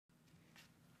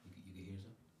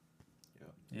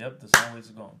Yep, the song is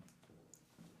going.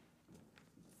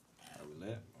 Are we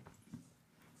lit?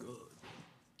 Good.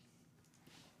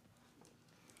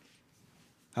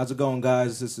 How's it going,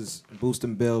 guys? This is Boost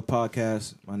and Build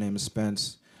podcast. My name is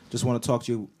Spence. Just want to talk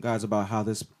to you guys about how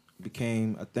this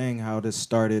became a thing, how this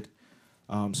started.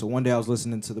 So one day I was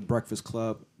listening to The Breakfast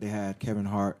Club. They had Kevin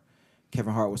Hart.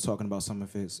 Kevin Hart was talking about some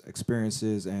of his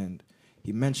experiences, and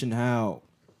he mentioned how,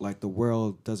 like, the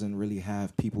world doesn't really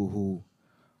have people who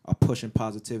are pushing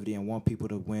positivity and want people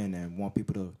to win and want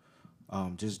people to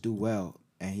just do well.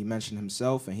 And he mentioned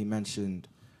himself, and he mentioned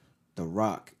The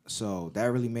Rock. So that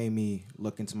really made me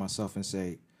look into myself and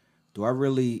say, do I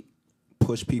really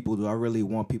push people? Do I really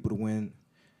want people to win?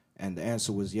 And the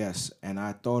answer was yes. And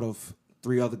I thought of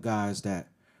 3 other guys that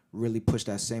really pushed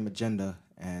that same agenda.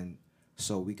 And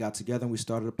so we got together and we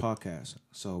started a podcast.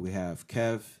 So we have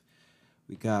Kev,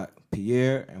 we got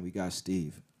Pierre, and we got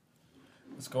Steve.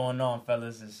 What's going on,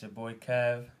 fellas? It's your boy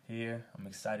Kev here. I'm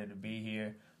excited to be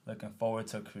here. Looking forward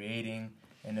to creating,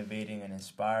 innovating, and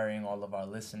inspiring all of our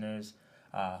listeners.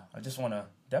 I just want to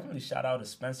definitely shout out to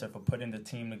Spencer for putting the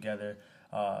team together.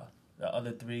 The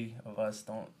other 3 of us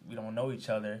don't know each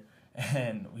other,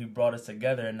 and he brought us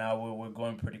together, and now we're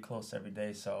going pretty close every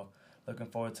day. So looking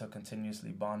forward to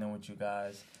continuously bonding with you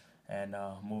guys and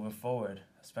moving forward.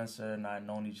 Spencer and I have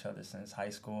known each other since high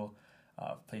school.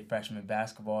 Played freshman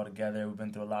basketball together. We've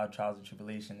been through a lot of trials and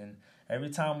tribulation, and every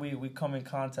time we come in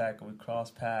contact, we cross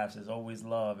paths, there's always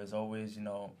love, there's always,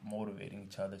 motivating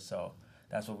each other. So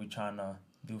that's what we're trying to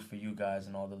do for you guys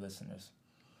and all the listeners.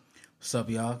 What's up,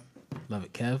 y'all? Love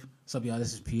it, Kev. What's up, y'all?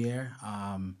 This is Pierre.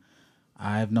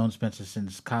 I've known Spencer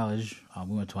since college.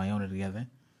 We went to Iona together.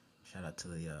 Shout out to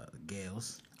the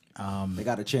Gales. They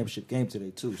got a championship game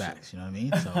today, too. Facts, so. you know what I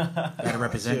mean? So, gotta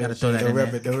represent, gotta throw that in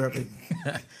there. Don't rep it.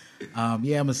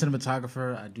 Yeah, I'm a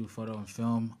cinematographer. I do photo and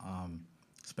film.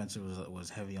 Spencer was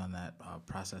heavy on that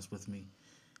process with me,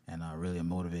 and really a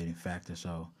motivating factor.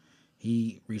 So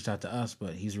he reached out to us,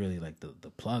 but he's really like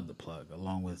the plug,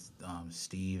 along with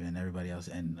Steve and everybody else,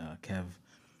 and Kev,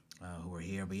 who are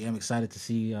here. But yeah, I'm excited to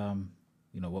see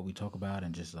what we talk about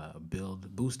and just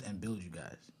boost and build you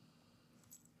guys.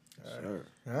 Sure.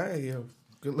 All right, yo.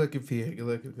 Good looking, Pierre. Good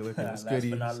looking. It's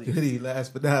goody.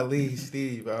 Last but not least,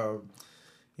 Steve.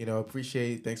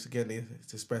 Appreciate. Thanks again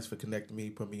to Spence for connecting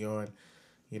me, put me on.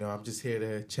 I'm just here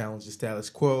to challenge the status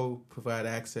quo, provide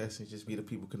access, and just be the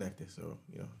people connected. So,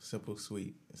 simple,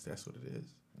 sweet. That's what it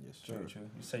is. Yes, sir. True.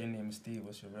 You say your name is Steve.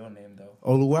 What's your real name, though?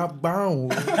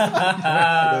 Oluwaboun.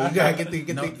 You gotta get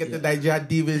the Nigeria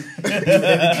Divas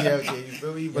energy out there. You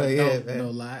feel me? But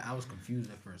no lie, I was confused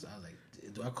at first. I was like,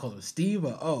 do I call him Steve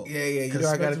or oh? Yeah. Because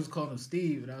Spencer was calling him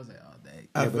Steve, and I was like, oh dang.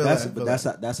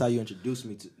 Yeah, that's how you introduce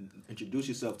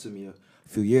yourself to me a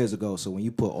few years ago. So when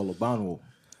you put Oluwaboun,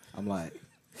 I'm like,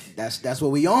 that's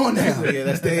what we on now. Yeah,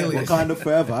 that's the alias. Wakanda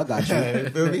forever. I got you. You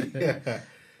feel me?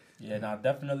 Yeah, now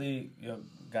definitely,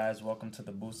 guys, welcome to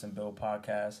the Boost and Build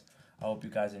podcast. I hope you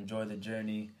guys enjoy the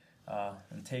journey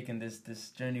and taking this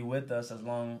journey with us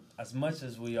as much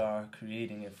as we are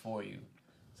creating it for you.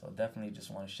 So definitely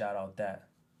just want to shout out that.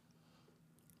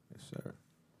 Yes, sir.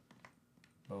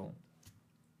 Boom.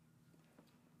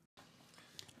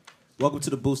 Welcome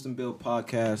to the Boost and Build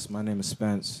podcast. My name is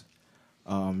Spence.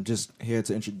 Just here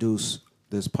to introduce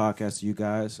this podcast to you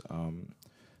guys.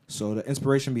 So the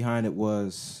inspiration behind it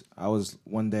was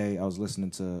one day I was listening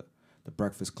to The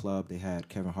Breakfast Club. They had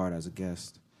Kevin Hart as a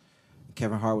guest.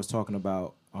 Kevin Hart was talking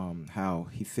about how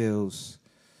he feels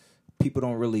people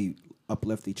don't really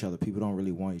uplift each other. People don't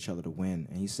really want each other to win.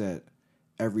 And he said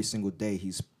every single day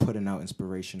he's putting out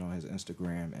inspiration on his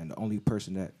Instagram, and the only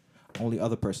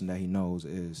other person that he knows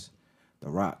is The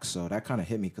Rock. So that kind of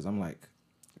hit me because I'm like,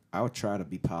 I would try to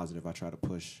be positive. I try to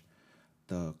push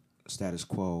the status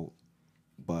quo,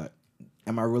 but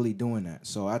am I really doing that?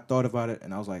 So I thought about it,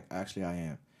 and I was like, actually, I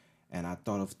am. And I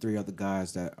thought of 3 other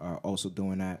guys that are also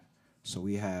doing that. So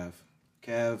we have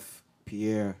Kev,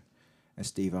 Pierre, and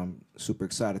Steve. I'm super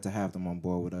excited to have them on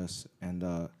board with us. And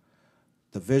the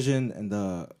vision and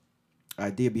the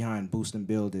idea behind Boost and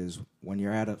Build is when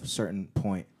you're at a certain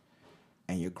point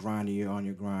and you're grinding, you're on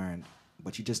your grind,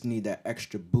 but you just need that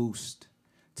extra boost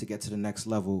to get to the next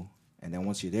level. And then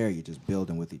once you're there, you're just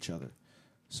building with each other.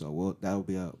 So that'll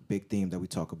be a big theme that we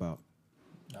talk about.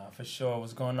 For sure.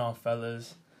 What's going on,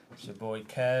 fellas? It's your boy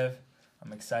Kev.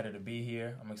 I'm excited to be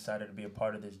here. I'm excited to be a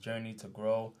part of this journey, to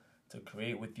grow, to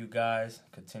create with you guys,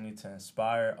 continue to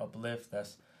inspire, uplift.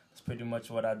 That's pretty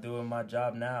much what I do in my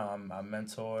job now. I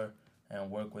mentor and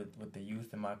work with the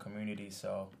youth in my community.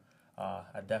 So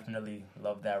I definitely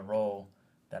love that role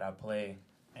that I play,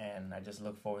 and I just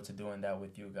look forward to doing that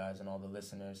with you guys and all the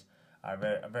listeners. I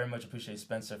very much appreciate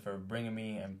Spencer for bringing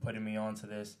me and putting me onto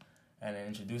this and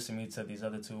introducing me to these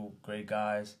other two great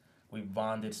guys. We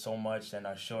bonded so much, and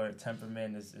our short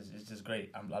temperament is just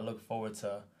great. I look forward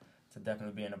to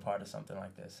definitely being a part of something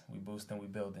like this. We boosting, we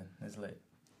building. It's lit.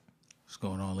 What's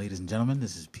going on, ladies and gentlemen?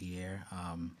 This is Pierre.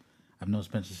 I've known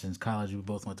Spencer since college. We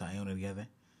both went to Iona together.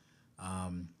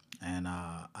 And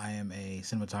I am a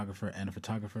cinematographer and a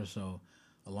photographer, so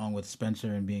along with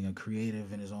Spencer and being a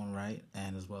creative in his own right,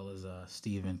 and as well as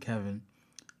Steve and Kevin,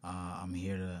 I'm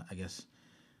here to, I guess,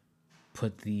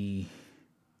 put the...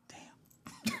 Damn.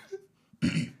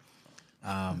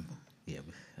 Yeah.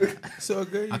 So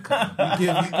good.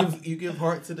 You give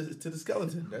heart to the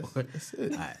skeleton. That's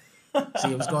it. All right.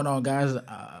 See what's going on, guys. The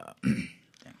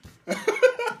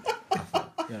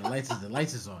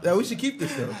lights is on. Yeah, we should keep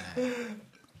this though.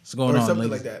 What's going on, something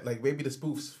ladies? like that, like maybe the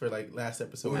spoofs for like last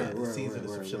episode of the season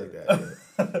or some shit like that. Yeah.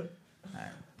 All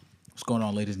right. What's going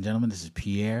on, ladies and gentlemen? This is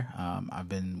Pierre. I've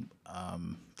been,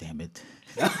 damn it.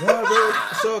 No, bro,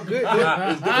 it's all good.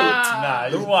 Nah,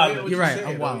 you're wild. You're right.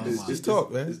 I'm wild. Just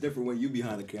talk, man. It's different when you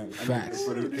behind the camera. Facts.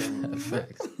 I mean, in front of the camera.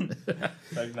 Facts.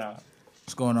 Like, nah.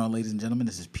 What's going on, ladies and gentlemen?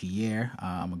 This is Pierre.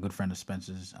 I'm a good friend of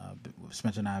Spencer's.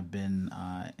 Spencer and I have been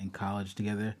in college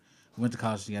together. We went to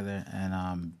college together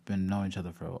and been knowing each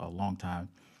other for a long time.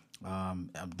 I'm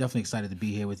definitely excited to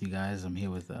be here with you guys. I'm here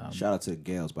with... Shout out to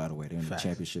Gales, by the way. They're in the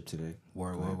championship today.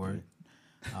 Word.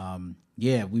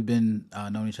 Yeah, we've been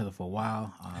knowing each other for a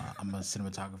while. I'm a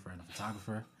cinematographer and a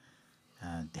photographer.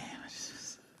 Damn,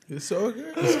 It's so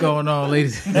good. what's going on,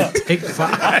 ladies? Take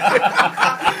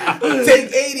 5.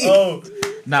 Take 80. Oh.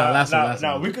 Last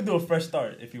one. We could do a fresh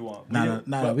start if you want.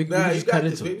 No. We can just cut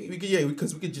into it.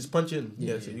 Because we could just punch in.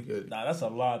 Yeah, so you could. Nah, that's a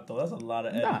lot though. That's a lot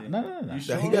of editing. No. You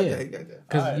sure? He got that.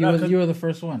 Because you were the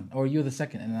first one, or you were the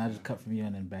second, and then I just cut from you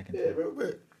and then back into Yeah, bro.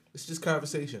 It's just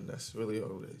conversation. That's really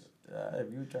all it is.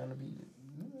 If you were trying to be...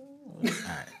 All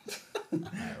right.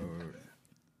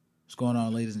 What's going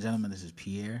on, ladies and gentlemen? This is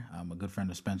Pierre. I'm a good friend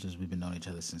of Spencer's. We've been knowing each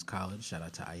other since college. Shout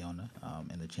out to Iona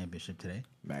in the championship today.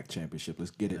 MAC championship.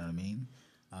 Let's get it. You know what I mean?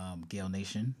 Gale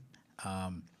Nation.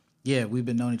 Yeah, we've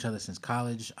been knowing each other since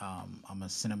college. I'm a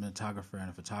cinematographer and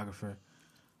a photographer.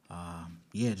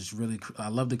 Yeah, just really, I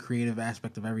love the creative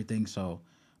aspect of everything. So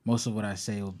most of what I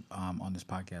say on this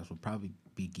podcast will probably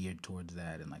be geared towards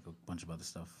that and like a bunch of other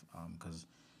stuff. Because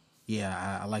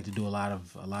I like to do a lot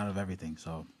of everything.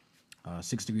 So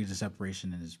 6 Degrees of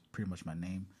Separation is pretty much my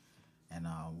name and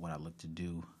what I look to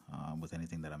do with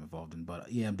anything that I'm involved in.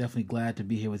 But yeah, I'm definitely glad to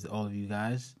be here with all of you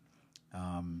guys.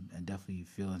 And definitely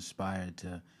feel inspired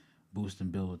to boost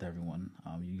and build with everyone,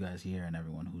 you guys here and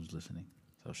everyone who's listening.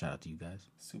 So shout out to you guys.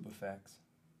 Super facts.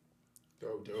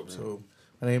 Dope. So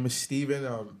my name is Steven.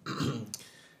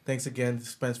 Thanks again,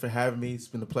 Spence, for having me. It's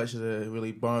been a pleasure to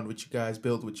really bond with you guys,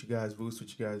 build with you guys, boost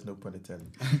with you guys, no pun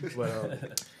intended.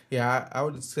 But I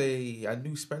would say I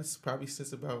knew Spence probably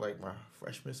since about like my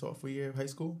freshman, sophomore year of high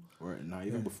school.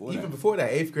 Even before that. Even before that,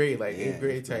 8th grade, like 8th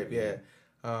grade type, yeah.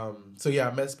 I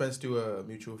met Spence through a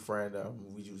mutual friend.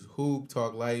 We just hoop,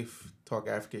 talk life, talk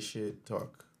African shit,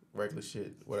 talk regular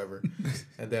shit, whatever.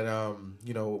 And then,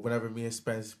 whenever me and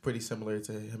Spence, pretty similar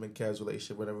to him and Kev's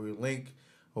relationship, whenever we link,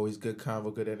 always good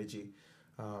convo, good energy.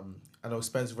 I know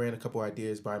Spence ran a couple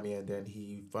ideas by me, and then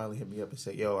he finally hit me up and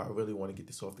said, yo, I really want to get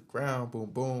this off the ground, boom,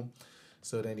 boom.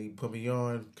 So then he put me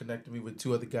on, connected me with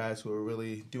 2 other guys who are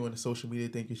really doing the social media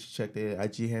thing. You should check their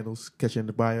IG handles, catch it in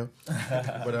the bio.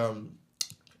 But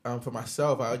for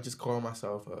myself, I would just call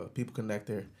myself a people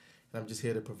connector, and I'm just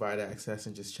here to provide access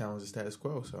and just challenge the status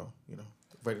quo. So,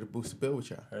 ready to boost the bill with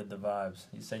y'all. Heard the vibes.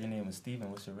 You said your name was Steven.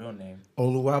 What's your real name?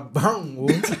 Oluwabang.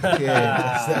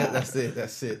 Yeah, that's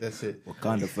it.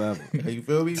 Wakanda forever. You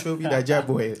feel me? That Jack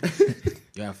boy.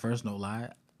 Yeah, first, no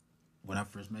lie. When I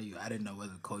first met you, I didn't know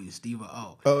whether to call you Steve or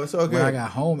O. Oh, it's all good. When I got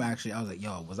home, actually, I was like,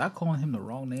 yo, was I calling him the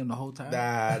wrong name the whole time?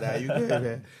 Nah, you good,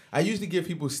 man. I usually give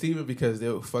people Steven because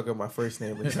they'll fuck up my first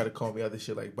name and try to call me other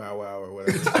shit like Bow Wow or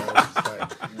whatever. So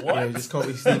What? Just call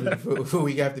me Steven before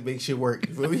we have to make shit work.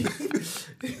 You feel me?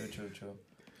 True.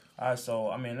 All right, so,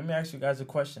 let me ask you guys a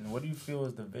question. What do you feel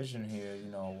is the vision here?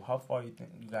 How far you think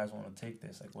you guys want to take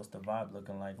this? Like, what's the vibe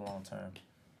looking like long term?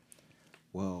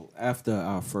 Well, after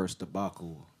our first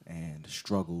debacle and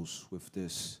struggles with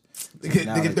this,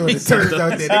 nigga throwing the turds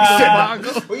out there.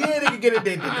 Nigga get it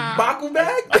there. The debacle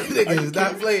bag? Nigga is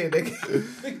not playing.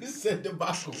 Nigga said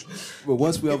debacle. But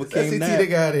once we overcame that,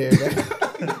 nigga out here, man.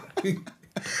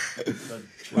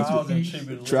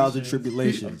 The trials and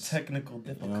tribulations. Technical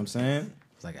difficulties. You know what I'm saying?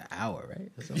 It's like an hour,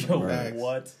 right? Yo, right.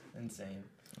 What? Insane.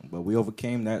 But we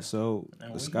overcame that, so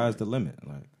the sky's the limit.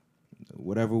 Like,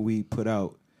 whatever we put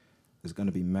out, is going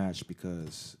to be matched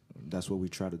because that's what we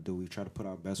try to do. We try to put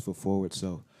our best foot forward,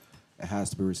 so it has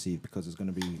to be received because it's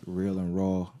going to be real and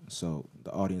raw, so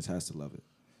the audience has to love it.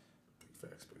 Big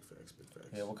facts.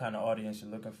 Yeah, what kind of audience you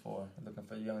looking for? Looking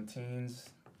for young teens,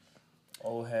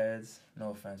 old heads?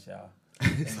 No offense, y'all.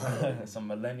 Some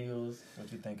millennials?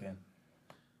 What you thinking?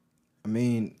 I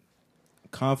mean,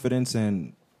 confidence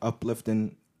and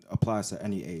uplifting applies to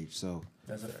any age, so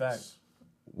that's a fact.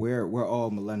 We're all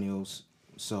millennials,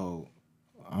 so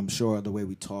I'm sure the way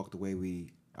we talk,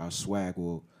 our swag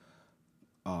will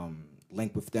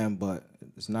link with them, but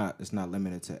it's not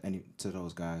limited to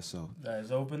those guys. So that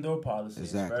is open door policy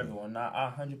exactly. for everyone.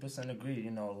 I 100% agree.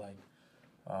 You know, like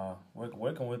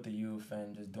working with the youth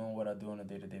and just doing what I do on a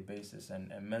day-to-day basis and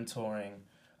mentoring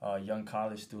young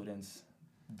college students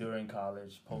during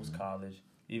college, post-college,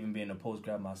 even being a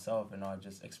post-grad myself,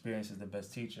 just experience is the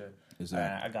best teacher.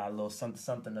 Exactly. I got a little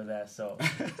something of that, so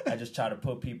I just try to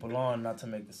put people on not to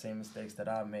make the same mistakes that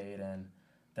I made, and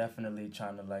definitely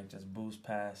trying to just boost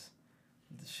past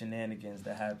the shenanigans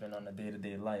that happen on a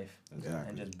day-to-day life. Exactly.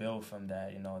 And just build from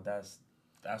that. That's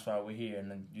why we're here,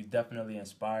 and you definitely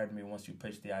inspired me once you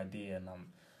pitched the idea, and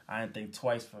I didn't think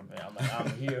twice for me. I'm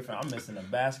here I'm missing a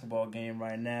basketball game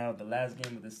right now, the last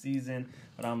game of the season,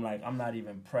 but I'm not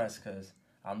even pressed because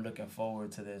I'm looking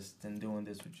forward to this and doing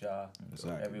this with y'all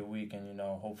every week, and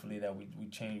hopefully that we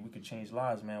could change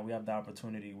lives, man. We have the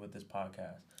opportunity with this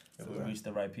podcast. If we reach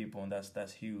the right people, and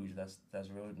that's huge. That's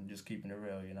real. And just keeping it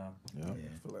real, Yeah.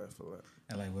 For that.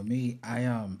 And like with me,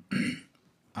 I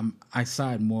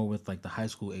side more with like the high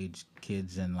school age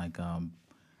kids, and I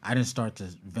didn't start to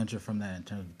venture from that in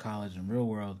terms of college and real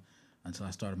world until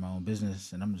I started my own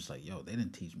business, and I'm just like, yo, they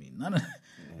didn't teach me none of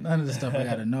the stuff I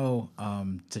got to know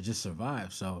to just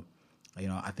survive. So,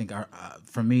 I think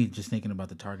for me, just thinking about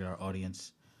the target, our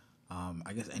audience,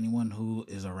 I guess anyone who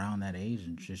is around that age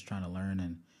and just trying to learn,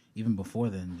 and even before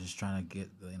then, just trying to get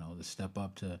the step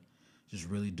up to just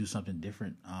really do something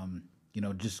different.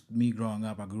 Just me growing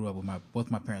up, I grew up with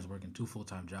both my parents working 2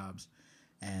 full-time jobs,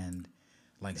 and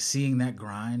seeing that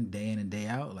grind day in and day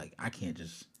out, I can't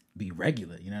just be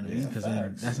regular, you know what I mean? Because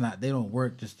they don't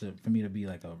work just for me to be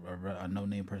like a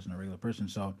no-name person, a regular person.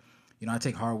 So, I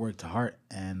take hard work to heart,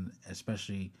 and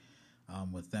especially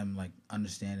with them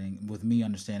understanding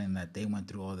that they went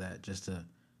through all that just to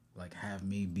have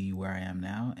me be where I am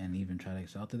now and even try to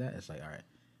excel to that. It's all right,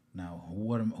 now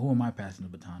who am I passing the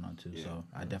baton on to? Yeah. So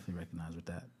I definitely recognize with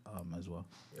that as well.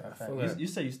 Yeah, you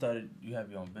say you have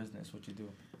your own business. What you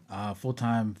do?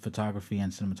 Full-time photography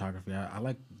and cinematography. I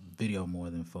like video more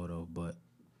than photo, but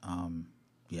I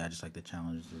just like the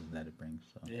challenges that it brings.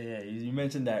 So. Yeah, you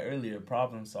mentioned that earlier,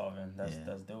 problem solving.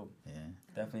 That's dope. Yeah,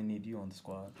 definitely need you on the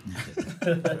squad.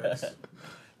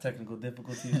 Technical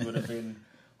difficulties would have been.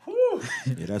 Whew,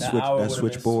 yeah,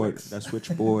 that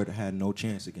switchboard had no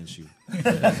chance against you.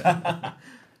 I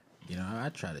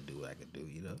try to do what I can do.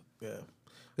 Yeah.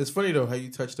 It's funny though how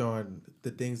you touched on the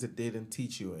things that they didn't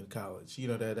teach you in college.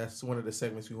 That's one of the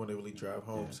segments we want to really drive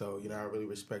home. Yeah. So I really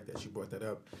respect that you brought that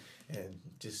up, and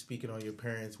just speaking on your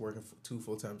parents working 2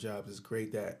 full-time jobs is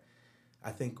great. That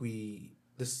I think the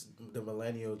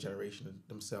millennial generation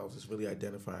themselves is really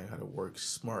identifying how to work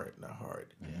smart, not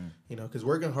hard. Yeah. Because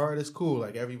working hard is cool.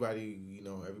 Everybody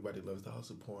loves the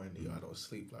hustle porn. I don't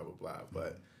sleep, blah blah blah.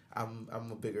 But I'm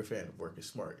a bigger fan of working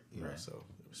smart. Right. So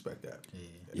respect that.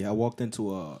 Yeah, I walked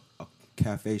into a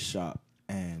cafe shop,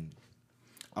 and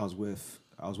I was with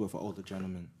an older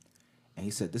gentleman, and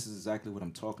he said, "This is exactly what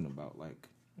I'm talking about.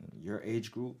 Your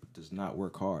age group does not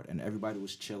work hard," and everybody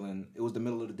was chilling. It was the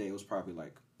middle of the day. It was probably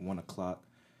 1:00.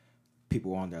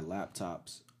 People were on their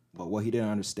laptops. But what he didn't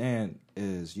understand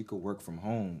is you could work from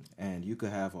home, and you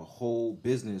could have a whole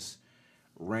business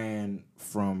ran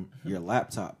from your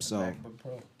laptop. So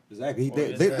exactly,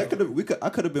 I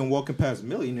could have been walking past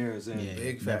millionaires and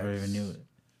big never even knew it.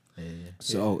 Yeah.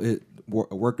 So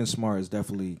working smart is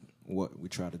definitely what we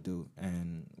try to do.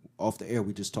 And off the air,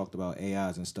 we just talked about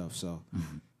AIs and stuff. So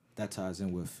that ties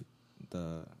in with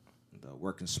the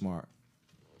working smart.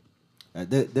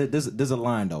 There's a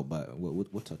line though, but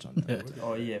we'll touch on that.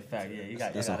 Oh yeah, fact. Yeah, you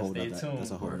got to stay tuned.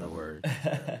 That's a whole other word.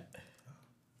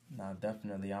 No,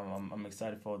 definitely. I'm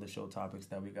excited for all the show topics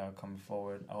that we got coming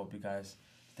forward. I hope you guys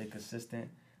stay consistent.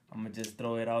 I'm gonna just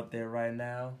throw it out there right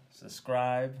now.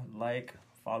 Subscribe,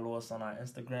 follow us on our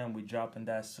Instagram. We dropping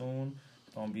that soon.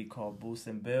 It's gonna be called Boost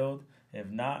and Build. If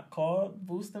not called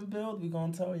Boost and Build, we're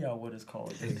gonna tell y'all what it's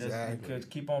called. Exactly. Just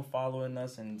keep on following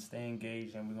us and stay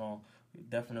engaged, and we're gonna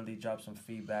definitely drop some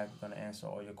feedback. We're gonna answer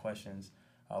all your questions.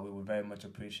 We would very much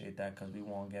appreciate that because we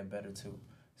want to get better too.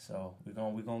 So we're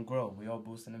gonna grow. We all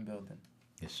boosting and building.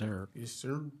 Yes, sir. Yes,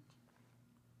 sir.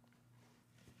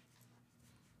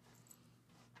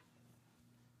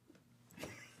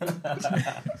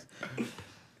 Yeah,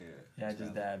 I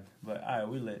just dabbed. But all right,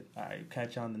 we lit. All right,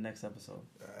 catch you on the next episode.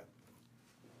 All right.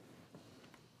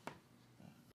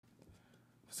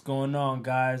 What's going on,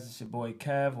 guys? It's your boy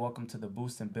Kev. Welcome to the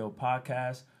Boost and Build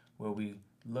podcast, where we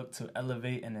look to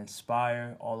elevate and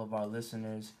inspire all of our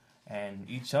listeners and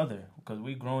each other because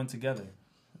we're growing together.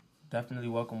 Definitely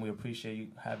welcome. We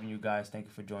appreciate having you guys. Thank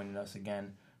you for joining us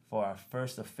again for our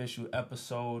first official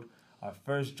episode. Our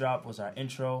first drop was our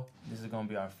intro. This is going to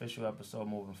be our official episode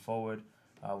moving forward.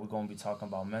 We're going to be talking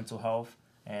about mental health,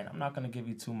 and I'm not going to give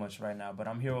you too much right now, but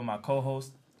I'm here with my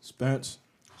co-host, Spence.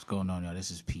 What's going on, y'all? This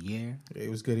is Pierre. Hey,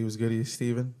 it was good. He's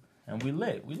Steven. And we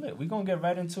lit. We're going to get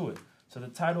right into it. So the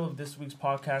title of this week's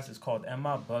podcast is called Am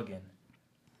I Bugging?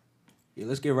 Yeah,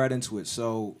 let's get right into it.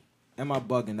 So, Am I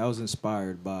Bugging? That was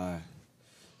inspired by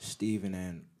Steven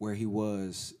and where he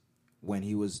was when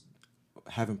he was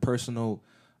having personal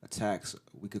attacks,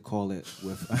 we could call it,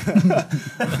 with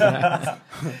the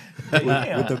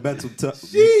mental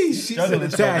She's an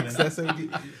attacks.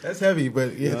 That's heavy,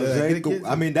 but yeah.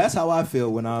 I mean, that's how I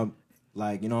feel when I'm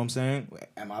like, you know what I'm saying?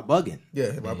 Am I bugging? Yeah,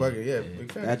 am I bugging? Yeah.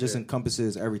 That just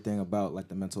encompasses everything about like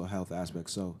the mental health aspect.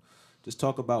 So just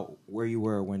talk about where you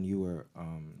were when you were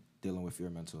dealing with your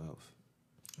mental health.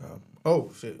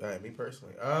 Oh shit! All right, me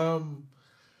personally. I don't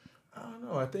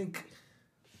know. I think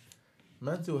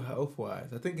mental health wise,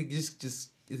 I think it just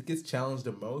it gets challenged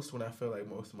the most when I feel like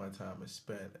most of my time is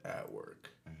spent at work,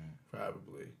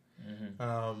 probably.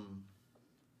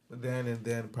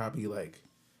 Then probably like,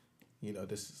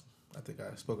 this. I think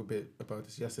I spoke a bit about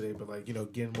this yesterday, but like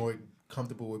getting more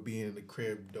comfortable with being in the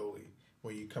crib dolly,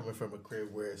 where you're coming from a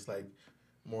crib where it's like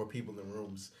more people in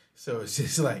rooms, so it's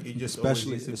just like you just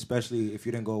especially if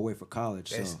you didn't go away for college.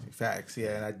 So. Facts,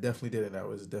 yeah, and I definitely didn't. I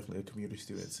was definitely a commuter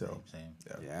student, so same.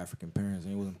 Yeah, African parents,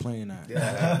 and he wasn't playing that.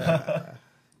 Yeah.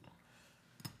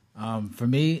 For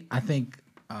me, I think,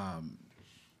 I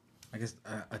guess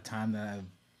a time that I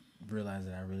realized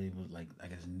that I really would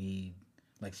need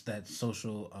that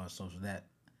social that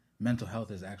mental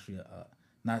health is actually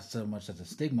not so much as a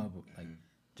stigma, but like.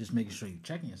 Just making sure you're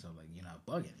checking yourself, like you're not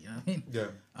bugging. You know what I mean? Yeah.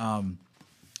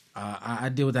 I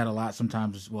deal with that a lot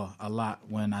sometimes. Well, a lot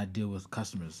when I deal with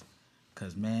customers,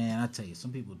 because man, I tell you,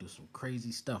 some people do some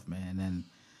crazy stuff, man. And then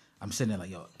I'm sitting there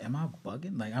like, yo, am I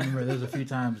bugging? Like I remember there was a few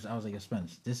times I was like, yo,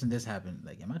 Spence, this and this happened.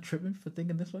 Like, am I tripping for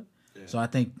thinking this way? Yeah. So I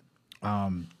think, I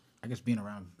guess being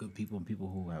around good people and people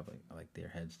who have like their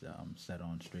heads set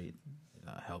on straight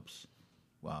helps.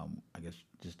 Well, I guess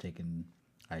just taking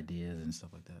ideas and stuff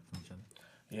like that from each other.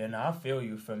 Yeah, no, I feel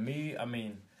you. For me, I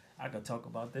mean, I could talk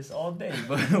about this all day,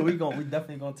 but we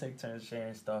definitely gonna take turns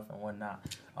sharing stuff and whatnot.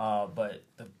 But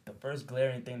the first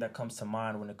glaring thing that comes to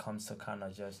mind when it comes to kind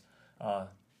of just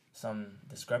some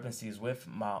discrepancies with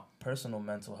my personal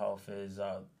mental health is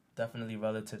definitely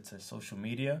relative to social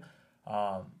media.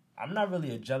 I'm not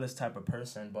really a jealous type of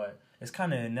person, but it's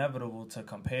kind of inevitable to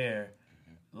compare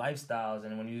lifestyles,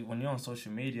 and when you're on social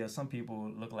media, some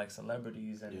people look like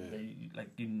celebrities, and they like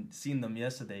you seen them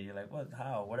yesterday. You're like, what,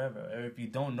 how, whatever. Or if you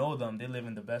don't know them, they live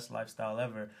in the best lifestyle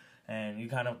ever, and you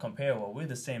kind of compare. Well, we're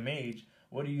the same age.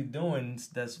 What are you doing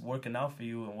that's working out for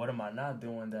you, and what am I not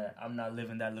doing that I'm not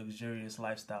living that luxurious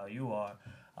lifestyle you are?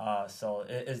 So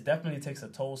it definitely takes a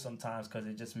toll sometimes because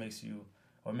it just makes you,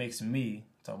 or makes me,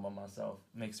 talking about myself,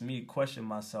 makes me question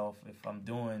myself if I'm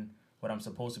doing what I'm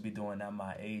supposed to be doing at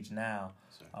my age now.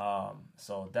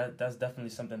 So that's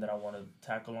definitely something that I want to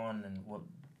tackle on and we'll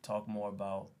talk more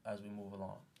about as we move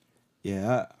along.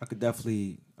 Yeah, I could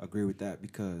definitely agree with that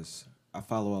because I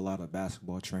follow a lot of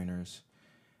basketball trainers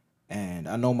and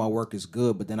I know my work is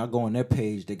good, but then I go on their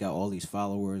page, they got all these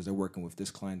followers, they're working with this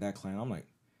client, that client. I'm like,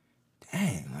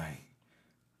 dang, like,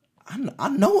 I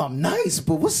know I'm nice,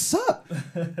 but what's up?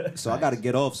 So I got to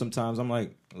get off sometimes. I'm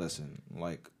like, listen,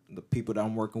 like, the people that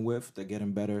I'm working with, they're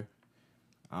getting better.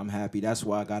 I'm happy. That's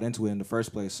why I got into it in the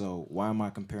first place. So why am I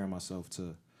comparing myself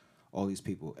to all these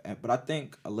people? But I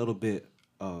think a little bit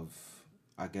of,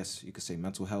 I guess you could say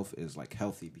mental health is like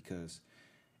healthy because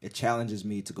it challenges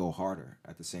me to go harder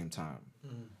at the same time.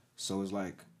 So it's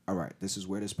like, all right, this is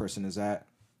where this person is at.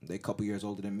 They're a couple years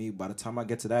older than me. By the time I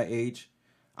get to that age,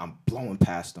 I'm blowing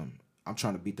past them. I'm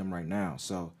trying to beat them right now.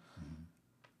 So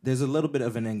there's a little bit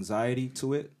of an anxiety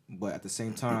to it, but at the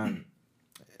same time,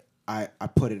 I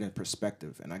put it in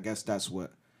perspective. And I guess that's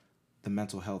what the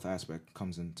mental health aspect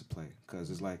comes into play. Because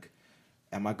it's like,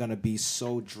 am I going to be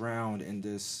so drowned in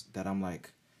this that I'm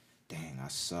like, dang, I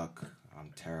suck,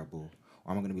 I'm terrible?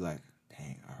 Or am I going to be like,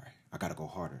 dang, all right, I got to go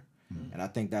harder? And I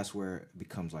think that's where it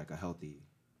becomes like a healthy...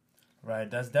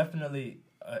 Right, that's definitely,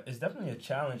 it's definitely a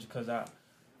challenge because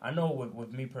I know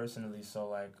with me personally, so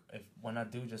like when I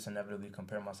do just inevitably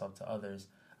compare myself to others,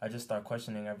 I just start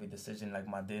questioning every decision, like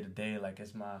my day-to-day, like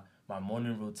is my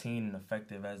morning routine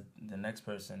effective as the next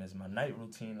person? Is my night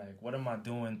routine, like what am I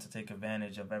doing to take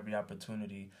advantage of every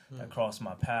opportunity that cross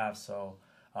my path? So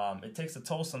it takes a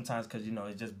toll sometimes because, you know,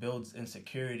 it just builds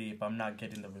insecurity if I'm not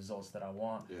getting the results that I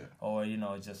want. Yeah. Or, you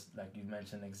know, just like you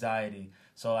mentioned, anxiety.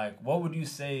 So, like, what would you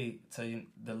say to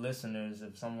the listeners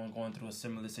if someone going through a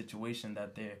similar situation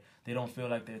that they don't feel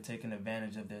like they're taking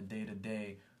advantage of their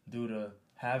day-to-day due to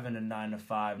having a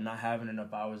 9-to-5, not having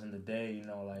enough hours in the day, you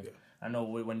know, like... Yeah. I know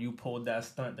when you pulled that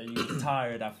stunt that you was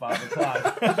tired at 5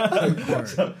 o'clock.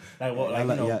 So, like, well,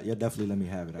 like, you definitely let me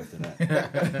have it after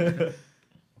that.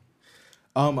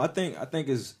 I think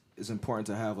it's important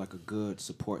to have like a good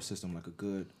support system, like a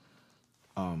good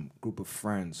group of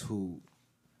friends who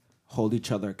hold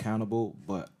each other accountable,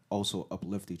 but also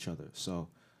uplift each other. So,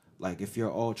 like if you're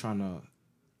all trying to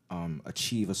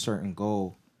achieve a certain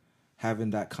goal, having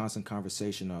that constant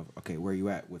conversation of, okay, where are you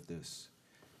at with this?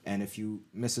 And if you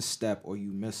miss a step or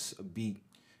you miss a beat,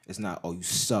 it's not, oh, you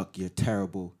suck, you're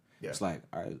terrible. Yeah. It's like,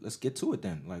 all right, let's get to it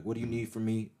then. Like, what do you need from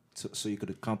me so you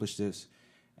could accomplish this?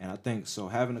 And I think so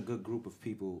having a good group of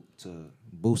people to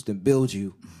boost and build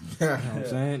you, you know what I'm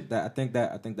saying? I think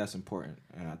that's important.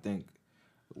 And I think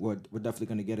we're definitely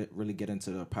going to really get into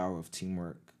the power of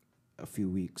teamwork a few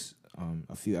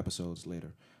episodes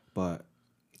later. But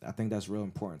I think that's real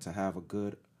important to have a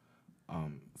good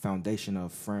foundation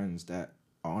of friends that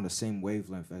are on the same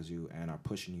wavelength as you and are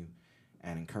pushing you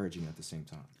and encouraging you at the same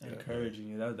time. Encouraging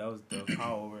you. That was the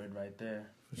power word right there.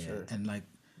 For sure. And like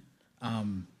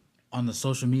on the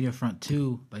social media front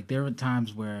too, like there were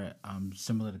times where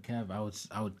similar to Kev,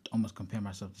 I would almost compare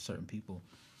myself to certain people.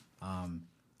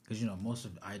 Because you know, most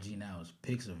of IG now is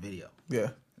pics or video. Yeah.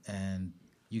 And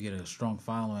you get a strong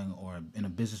following, or in a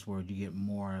business world, you get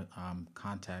more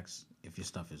contacts if your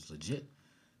stuff is legit.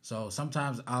 So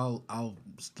sometimes I'll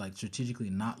like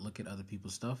strategically not look at other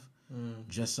people's stuff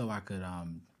just so I could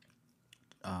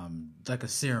like a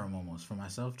serum almost for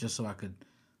myself, just so I could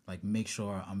like make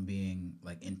sure I'm being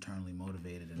like internally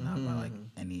motivated and not by like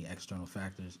any external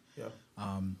factors. Yeah.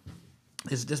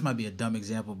 This might be a dumb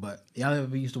example, but y'all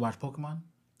ever used to watch Pokemon?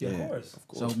 Yeah, of course.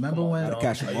 So remember when? Are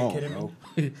you kidding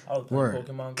me? I was playing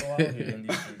Pokemon Go out here in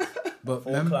these streets. But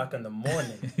 4 o'clock in the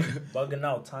morning, bugging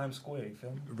out Times Square, you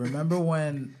feel me? Remember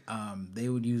when they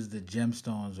would use the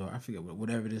gemstones, or I forget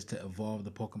whatever it is, to evolve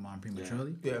the Pokemon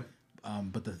prematurely? Yeah.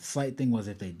 But the slight thing was,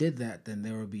 if they did that, then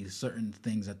there would be certain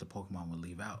things that the Pokemon would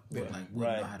leave out, like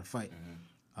wouldn't know how to fight,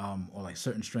 or like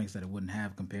certain strengths that it wouldn't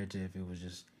have compared to if it was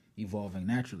just evolving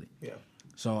naturally. Yeah.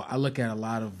 So I look at a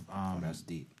lot of that's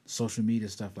deep. Social media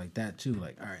stuff like that too.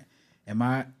 Like, all right,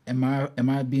 am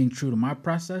I being true to my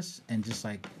process and just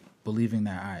like believing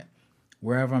that, all right,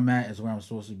 wherever I'm at is where I'm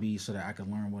supposed to be so that I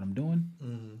can learn what I'm doing?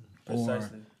 Or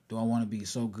do I want to be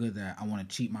so good that I want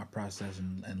to cheat my process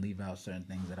and leave out certain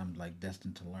things that I'm like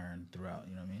destined to learn throughout?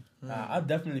 You know what I mean? I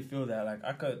definitely feel that. Like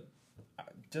I could,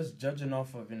 just judging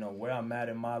off of, you know, where I'm at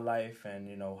in my life and,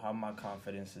 you know, how my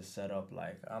confidence is set up.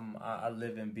 Like I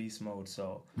live in beast mode,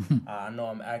 so I know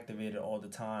I'm activated all the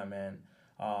time. And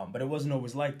but it wasn't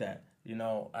always like that. You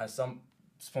know, at some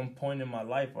point in my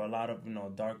life, or a lot of, you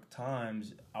know, dark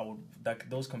times,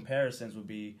 those comparisons would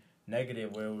be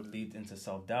negative, where it would lead into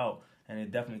self-doubt, and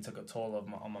it definitely took a toll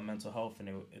on my mental health. And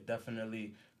it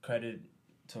definitely credit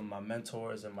to my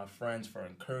mentors and my friends for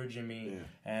encouraging me,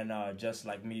 and just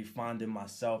like me finding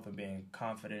myself and being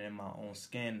confident in my own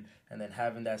skin, and then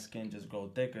having that skin just grow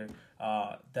thicker,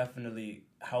 definitely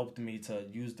helped me to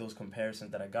use those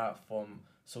comparisons that I got from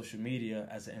social media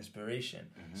as an inspiration.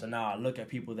 So now I look at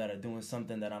people that are doing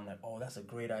something that I'm like, oh, that's a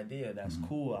great idea. That's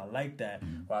cool. I like that.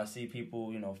 Or I see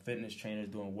people, you know, fitness trainers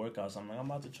doing workouts. I'm like, I'm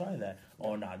about to try that.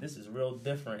 Oh, nah, this is real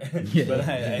different. But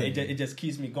it just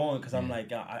keeps me going, because I'm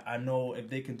like, I know if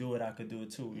they can do it, I could do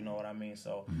it too. You know what I mean?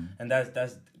 So, and that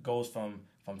goes from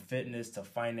fitness to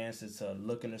finances to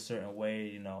looking a certain way.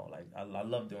 You know, like I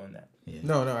love doing that. Yeah.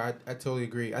 No, I totally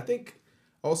agree. I think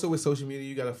also with social media,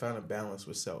 you got to find a balance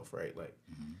with self, right? Like,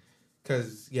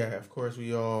 because, of course,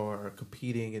 we all are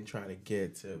competing and trying to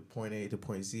get to point A to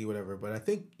point Z, whatever. But I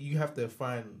think you have to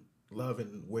find love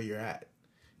in where you're at.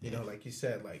 You know, like you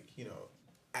said, like, you know,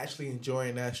 actually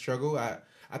enjoying that struggle. I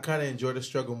kind of enjoy the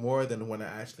struggle more than when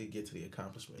I actually get to the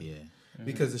accomplishment. Yeah.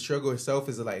 Because the struggle itself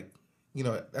is like, you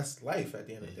know, that's life at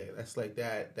the end of the day. That's like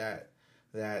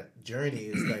that journey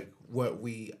is like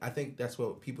I think that's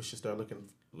what people should start looking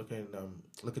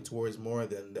towards more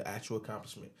than the actual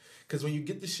accomplishment. Because when you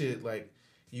get the shit, like,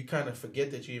 you kind of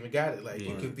forget that you even got it. Like,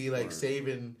 you could be like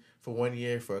saving for 1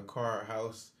 year for a car or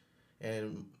house,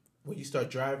 and when you start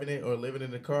driving it or living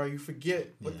in the car, you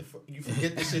forget you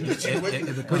forget the shit that you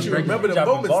went. But you remember the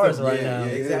moments.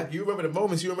 Exactly. You remember the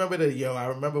moments. You remember I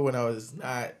remember when I was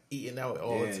not eating out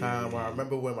all the time. Or I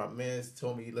remember when my man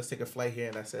told me, let's take a flight here,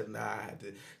 and I said, nah, I had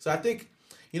to. So I think,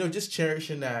 just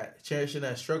cherishing that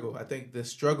struggle. I think the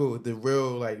struggle, the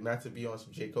real, like, not to be on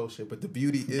some J. Cole shit, but the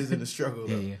beauty is in the struggle.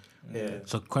 Yeah.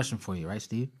 So question for you, right,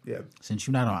 Steve? Yeah. Since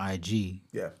you're not on IG,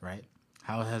 right?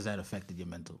 How has that affected your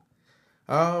mental?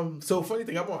 So funny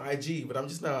thing, I'm on IG, but I'm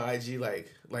just not on IG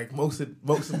like most of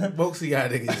y'all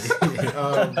niggas.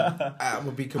 I'm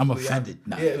gonna be completely. I'm offended.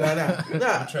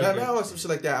 Nah, or some shit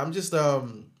like that. I'm just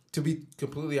to be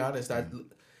completely honest,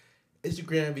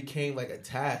 Instagram became like a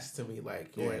task to me,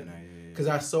 like because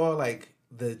I saw like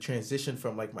the transition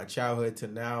from like my childhood to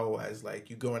now as like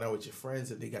you going out with your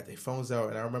friends and they got their phones out,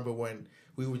 and I remember when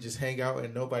we would just hang out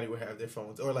and nobody would have their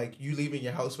phones, or like you leaving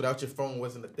your house without your phone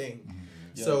wasn't a thing.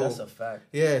 So that's a fact.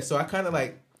 Yeah, so I kind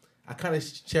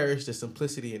of cherish the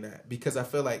simplicity in that, because I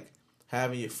feel like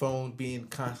having your phone being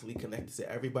constantly connected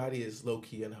to everybody is low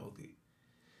key unhealthy.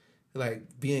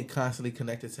 Like being constantly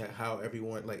connected to how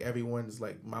everyone's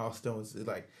like milestones is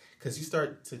like, because you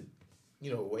start to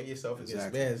weigh yourself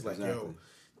against men. It's like, yo,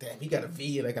 damn, he got a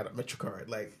V and I got a MetroCard.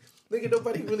 Like, nigga,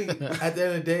 nobody really at the end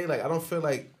of the day, like, I don't feel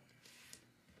like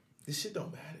this shit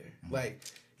don't matter. Like,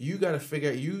 you gotta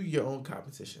figure your own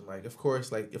competition. Like, of course,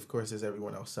 there's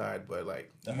everyone outside, but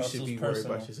like, you should be worried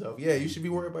about yourself. Yeah, you should be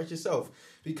worried about yourself,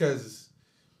 because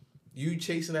you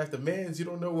chasing after mans, you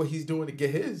don't know what he's doing to get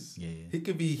his. Yeah. He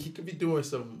could be doing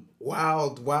some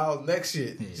wild next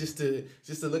shit just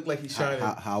to look like he's shining.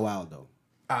 How wild though?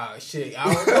 Shit,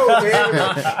 I don't know, man.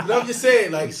 But I'm just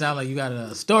saying, like, you sound like you got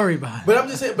a story behind. But I'm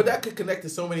just saying, but that could connect to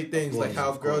so many things, like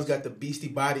how girls got the beastie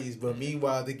bodies, but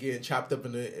meanwhile they're getting chopped up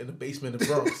in the basement of the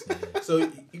Bronx. So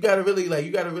you gotta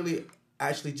really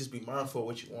actually just be mindful of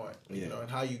what you want, and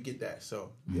how you get that.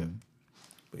 So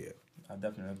but yeah. I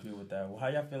definitely agree with that. Well, how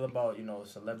y'all feel about,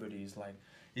 celebrities? Like,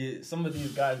 some of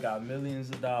these guys got millions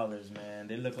of dollars, man.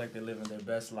 They look like they're living their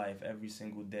best life every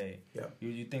single day. Yeah.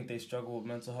 You think they struggle with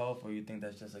mental health, or you think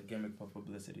that's just a gimmick for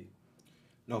publicity?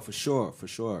 No, for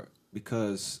sure.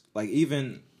 Because, like,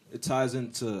 even it ties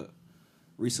into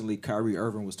recently Kyrie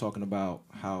Irving was talking about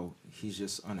how he's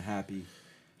just unhappy.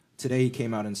 Today he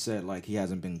came out and said, like, he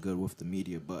hasn't been good with the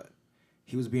media, but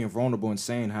he was being vulnerable and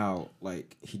saying how,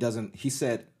 like, he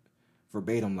said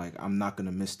verbatim, like, I'm not going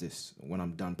to miss this when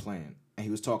I'm done playing. And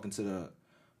he was talking to the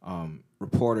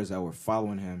reporters that were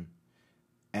following him,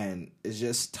 and it's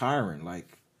just tiring.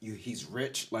 Like, he's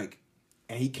rich, like,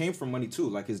 and he came from money too.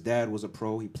 Like, his dad was a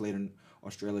pro. He played in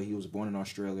Australia. He was born in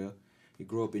Australia. He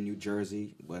grew up in New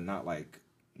Jersey, but not like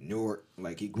Newark.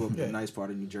 Like, he grew up in a nice part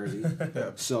of New Jersey.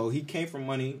 So he came from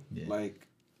money, like,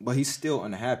 but he's still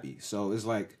unhappy. So it's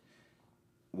like,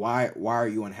 why are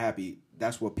you unhappy?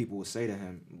 That's what people would say to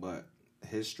him, but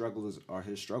his struggles are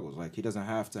his struggles. Like, he doesn't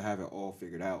have to have it all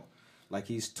figured out. Like,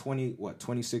 he's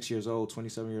 26 years old,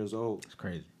 27 years old. It's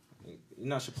crazy. You're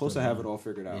not supposed to have it all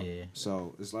figured out. Yeah.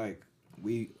 So it's like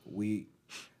we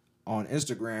on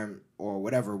Instagram or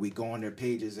whatever, we go on their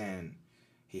pages and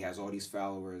he has all these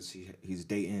followers. He's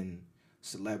dating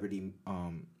celebrity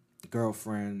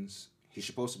girlfriends. He's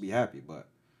supposed to be happy, but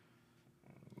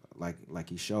like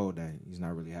he showed that he's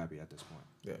not really happy at this point.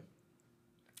 Yeah.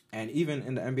 And even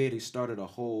in the NBA, they started a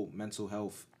whole mental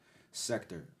health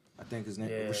sector. I think his name,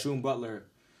 Rasheem Butler,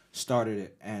 started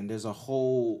it. And there's a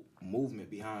whole movement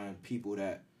behind people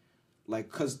that, like,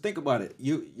 because think about it.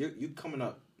 You coming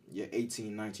up, you're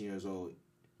 18, 19 years old,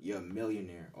 you're a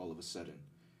millionaire all of a sudden.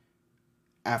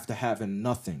 After having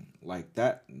nothing. Like,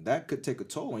 that could take a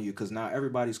toll on you, because now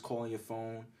everybody's calling your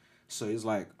phone. So he's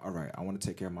like, all right, I want to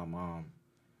take care of my mom,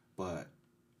 but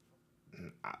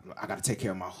I got to take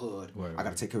care of my hood. Right. I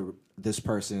got to take care of this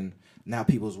person. Now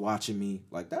people's watching me.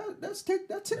 Like, that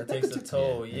takes a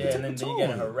toll. Yeah, and then you're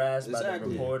getting harassed by the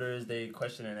reporters. They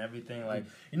questioning everything. Like,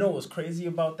 what's crazy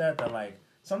about that? That, like,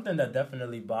 something that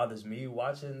definitely bothers me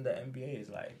watching the NBA is,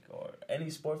 like, or any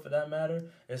sport for that matter,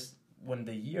 is when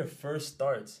the year first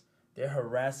starts, they're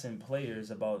harassing players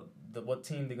about what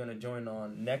team they're gonna join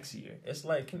on next year. It's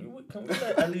like, can we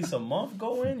let at least a month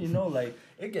go in? Like,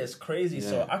 it gets crazy. Yeah.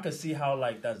 So I could see how,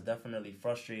 like, that's definitely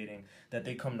frustrating that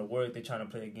they come to work, they're trying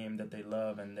to play a game that they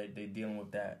love, and they dealing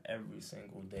with that every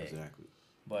single day. Exactly.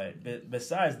 But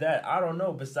besides that, I don't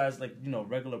know. Besides, like,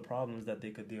 regular problems that they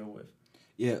could deal with.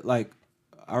 Yeah, like,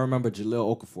 I remember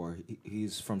Jahlil Okafor.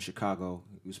 He's from Chicago.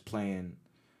 He was playing.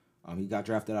 He got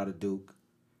drafted out of Duke,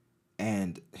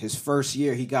 and his first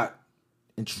year he got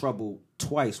in trouble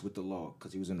twice with the law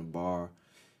because he was in a bar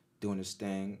doing his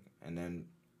thing, and then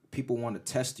people want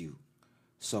to test you.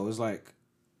 So it's like,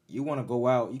 you want to go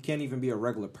out, you can't even be a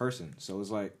regular person. So it's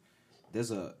like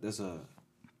there's a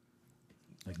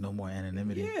like no more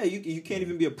anonymity. Yeah, you can't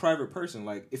even be a private person.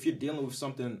 Like if you're dealing with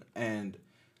something, and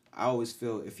I always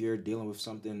feel if you're dealing with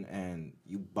something and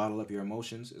you bottle up your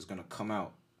emotions, it's gonna come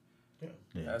out.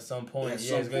 Yeah. At some point, it's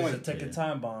going to take a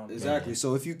time bomb. Exactly.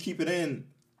 So if you keep it in,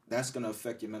 that's gonna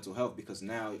affect your mental health because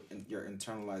now you're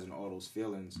internalizing all those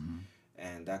feelings,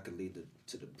 and that could lead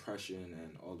to depression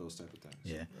and all those type of things.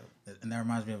 Yeah, and that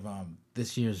reminds me of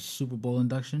this year's Super Bowl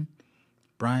induction.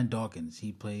 Brian Dawkins,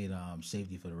 he played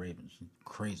safety for the Ravens.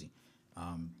 Crazy.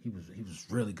 He was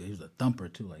really good. He was a thumper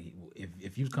too. Like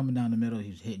if you was coming down the middle,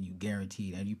 he was hitting you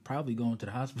guaranteed, and you probably going to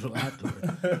the hospital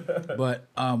afterward. But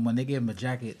when they gave him his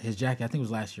jacket, I think it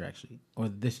was last year actually, or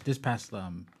this past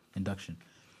induction.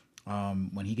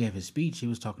 When he gave his speech, he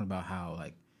was talking about how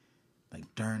like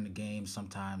during the game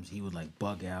sometimes he would like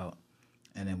bug out,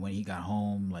 and then when he got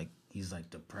home, like he's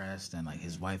like depressed, and like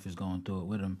his wife is going through it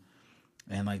with him.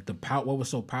 And like what was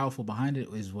so powerful behind it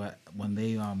is when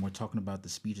they were talking about the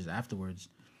speeches afterwards.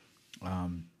 I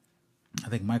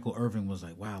think Michael Irvin was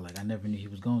like, "Wow, like I never knew he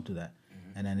was going through that,"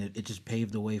 and then it just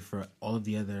paved the way for all of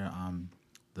the other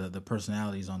the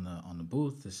personalities on the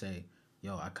booth to say,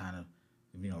 "Yo, I kind of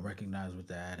recognize with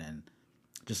that," and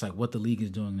just like what the league is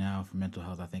doing now for mental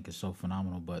health, I think is so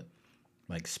phenomenal. But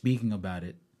like speaking about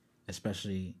it,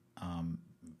 especially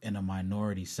in a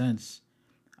minority sense,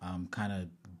 kind of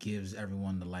gives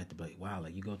everyone the light to be like, wow,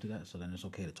 like you go through that, so then it's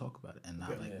okay to talk about it and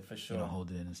not for sure.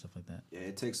 Hold it in and stuff like that. Yeah,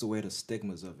 it takes away the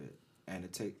stigmas of it, and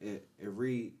it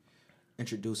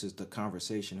reintroduces the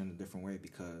conversation in a different way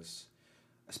because,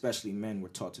 especially men, we're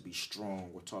taught to be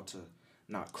strong. We're taught to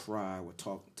not cry. We're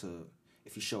taught to,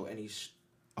 if you show any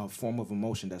form of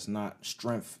emotion that's not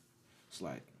strength, it's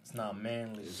like it's not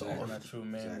manly. Exactly. It's not true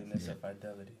manliness or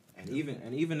fidelity. And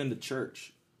even in the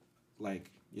church, like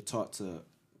you're taught to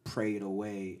pray it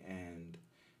away and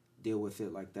deal with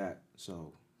it like that.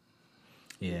 So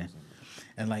yeah,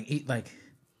 and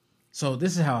so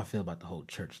this is how I feel about the whole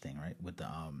church thing, right? With the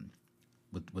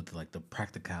with like the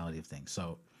practicality of things.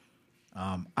 So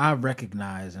I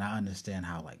recognize and I understand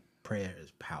how like prayer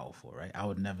is powerful, right? I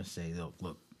would never say,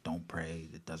 look, don't pray,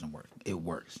 it doesn't work. It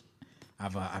works.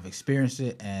 I've experienced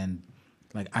it and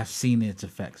like I've seen its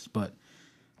effects, but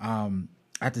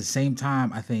at the same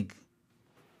time, I think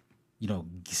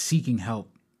seeking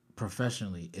help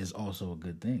professionally is also a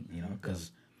good thing,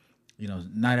 because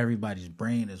not everybody's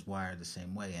brain is wired the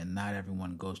same way, and not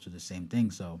everyone goes through the same thing.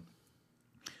 So,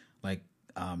 like,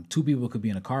 two people could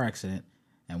be in a car accident,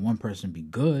 and one person be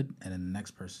good, and then the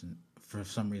next person, for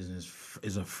some reason,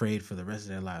 is afraid for the rest of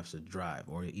their lives to drive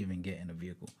or even get in a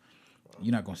vehicle.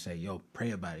 You're not gonna say, "Yo,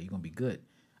 pray about it. You're gonna be good."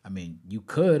 I mean, you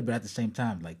could, but at the same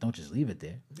time, like, don't just leave it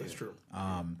there. That's true.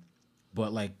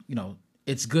 But like,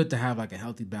 it's good to have like a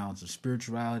healthy balance of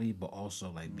spirituality, but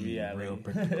also like being real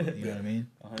practical. You know what I mean?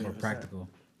 100%. Or practical,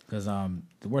 because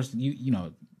the worst you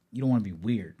don't want to be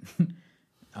weird,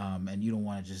 and you don't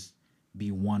want to just be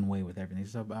one way with everything.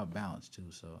 It's about balance too.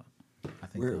 So I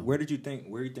think where do you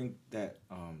think that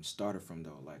started from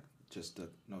though? Like just the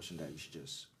notion that you should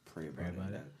just pray about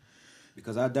it.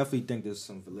 Because I definitely think there's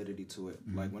some validity to it.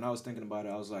 Mm-hmm. Like when I was thinking about it,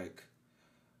 I was like,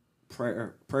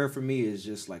 prayer for me is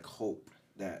just like hope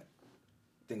that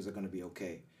things are going to be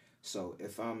okay. So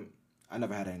if I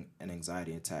never had an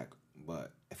anxiety attack,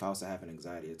 but if I was to have an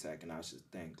anxiety attack and I should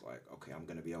think like, okay, I'm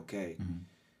going to be okay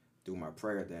through my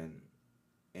prayer, then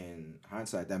in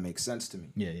hindsight, that makes sense to me.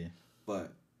 Yeah, yeah.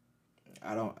 But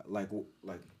I don't like what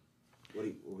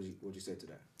would you say to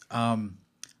that?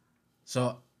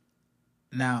 So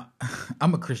now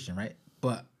I'm a Christian, right?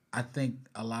 But I think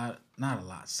not a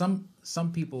lot. Some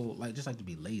people like to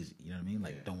be lazy. You know what I mean?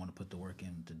 Like don't want to put the work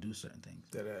in to do certain things.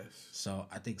 That is. So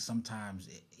I think sometimes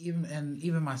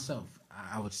even myself,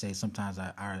 I would say sometimes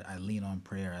I lean on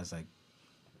prayer as like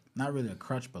not really a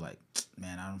crutch, but like,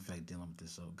 man, I don't feel like dealing with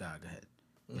this. So God, go ahead.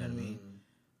 You know what I mean?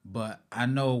 But I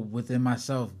know within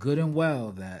myself, good and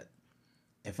well, that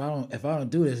if I don't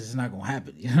do this, it's not gonna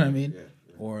happen. You know what I mean?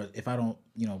 Yeah. Or if I don't,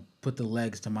 put the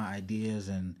legs to my ideas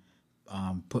and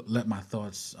let my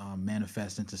thoughts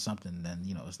manifest into something, then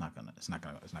it's not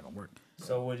gonna work.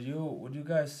 So would you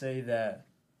guys say that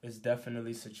it's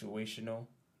definitely situational,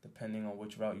 depending on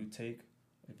which route you take?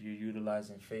 If you're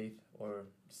utilizing faith or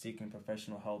seeking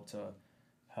professional help to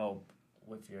help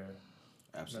with your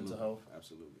mental health,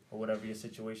 absolutely, or whatever your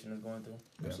situation is going through.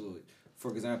 Absolutely.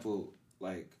 For example,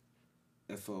 like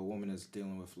if a woman is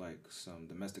dealing with like some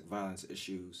domestic violence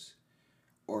issues,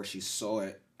 or she saw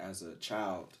it as a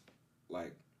child,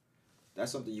 like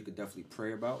that's something you could definitely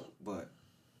pray about. But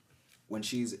when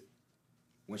she's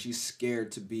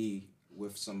scared to be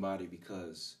with somebody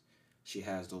because she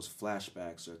has those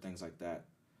flashbacks or things like that,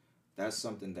 that's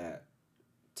something that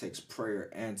takes prayer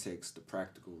and takes the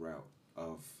practical route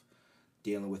of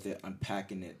dealing with it,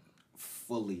 unpacking it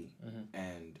fully,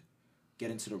 and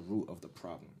getting to the root of the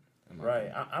problem.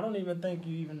 Right. I don't even think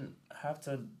you even have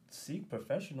to seek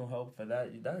professional help for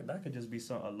that. That could just be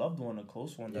a loved one, a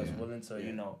close one that's willing to,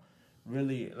 you know,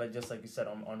 really, like just like you said,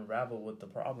 unravel what the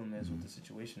problem is, what the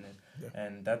situation is. Yeah.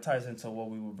 And that ties into what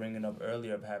we were bringing up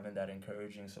earlier of having that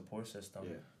encouraging support system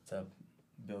to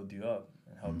build you up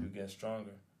and help you get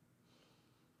stronger.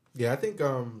 Yeah, I think,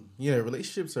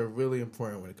 relationships are really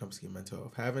important when it comes to your mental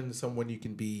health. Having someone you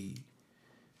can be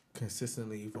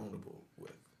consistently vulnerable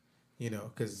with. You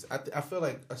know, because I feel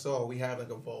like we have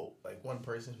like a vault, like one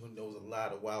person who knows a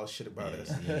lot of wild shit about us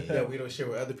that we don't share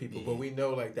with other people, but we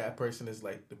know like that person is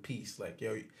like the peace. Like,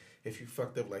 yo, if you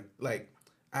fucked up, like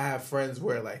I have friends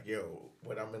where like, yo,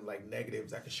 when I'm in like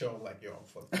negatives, I can show them like, yo, I'm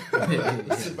fucked up. You know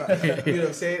what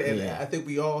I'm saying? And I think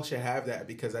we all should have that,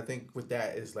 because I think with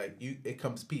that is like it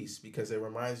comes peace, because it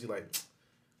reminds you like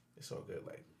it's all good.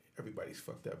 Like everybody's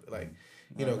fucked up. Like,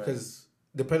 you know, because.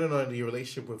 Depending on your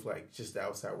relationship with like just the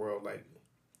outside world, like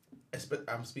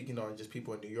I'm speaking on just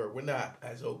people in New York, we're not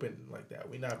as open like that.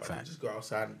 We're not about to just go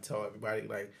outside and tell everybody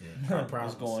like our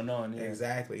problems. What's going on. Yeah.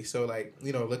 Exactly. So like,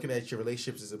 you know, looking at your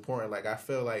relationships is important. Like I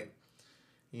feel like,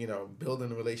 you know,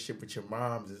 building a relationship with your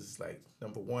moms is like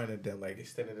number one, and then like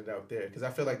extending it out there, because I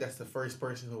feel like that's the first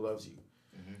person who loves you.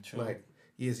 True. Like,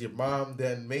 is your mom,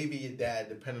 then maybe your dad,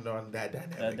 depending on that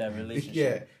dynamic. That relationship.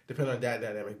 Yeah, depending on that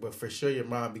dynamic. But for sure your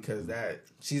mom, because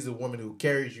she's a woman who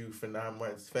carried you for 9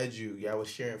 months, fed you. Y'all was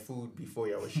sharing food before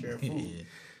y'all was sharing food.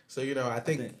 So, you know, I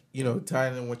think, you know,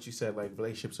 tying in what you said, like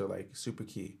relationships are like super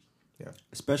key. Yeah.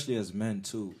 Especially as men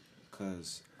too,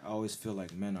 because I always feel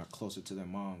like men are closer to their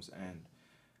moms, and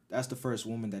that's the first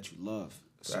woman that you love.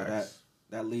 So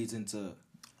that leads into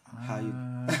how you...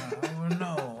 I don't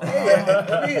know.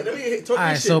 Let me talk. All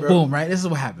right, shit, so bro. Boom, right? This is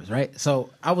what happens, right? So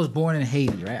I was born in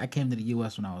Haiti, right? I came to the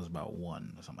U.S. when I was about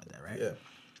 1 or something like that, right? Yeah.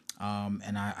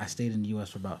 And I stayed in the U.S.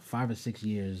 for about 5 or 6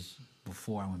 years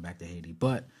before I went back to Haiti.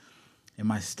 But in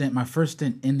my first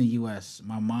stint in the U.S.,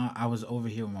 I was over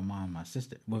here with my mom and my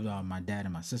sister, with my dad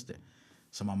and my sister.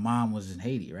 So my mom was in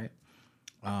Haiti, right?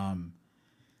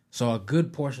 So a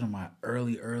good portion of my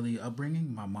early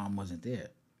upbringing, my mom wasn't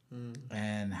there.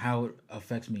 And how it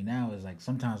affects me now is like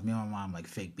sometimes me and my mom like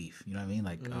fake beef. You know what I mean?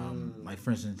 Like, like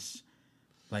for instance,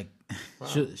 like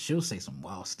she'll say some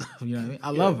wild stuff. You know what I mean? I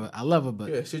love her,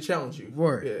 but she'll challenge you.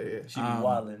 Word. Yeah. She be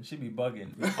wilding. She be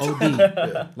bugging.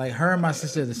 OD. Like her and my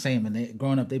sister are the same, and they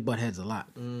growing up they butt heads a lot.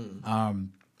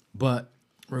 But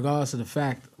regardless of the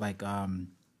fact, like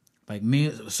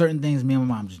certain things me and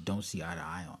my mom just don't see eye to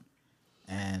eye on,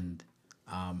 and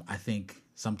I think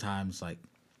sometimes like,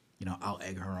 you know, I'll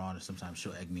egg her on, or sometimes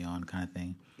she'll egg me on, kind of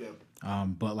thing. Yeah.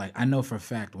 But like, I know for a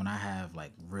fact when I have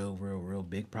like real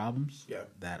big problems,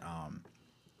 that I'll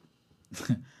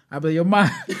be like, yo, Ma,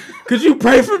 could you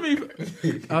pray for me?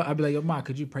 I'll be like, yo, Ma,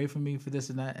 could you pray for me for this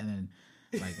and that? And then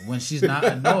like when she's not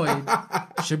annoyed,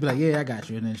 she'll be like, yeah, I got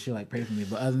you. And then she'll like pray for me.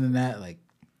 But other than that, like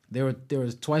there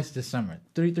was twice this summer,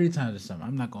 three times this summer.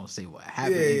 I'm not gonna say what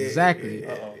happened exactly,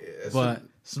 but.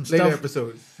 Some later stuff,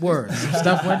 episodes. Some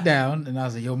stuff went down, and I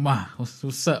was like, yo, Ma,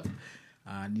 what's up?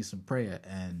 I need some prayer.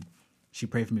 And she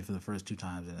prayed for me for the first 2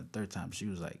 times, and the third time she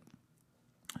was like,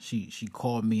 she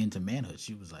called me into manhood.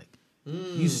 She was like,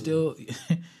 you still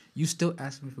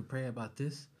asking me for prayer about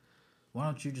this? Why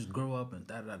don't you just grow up and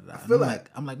da da da?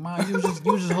 I'm like, Ma, you was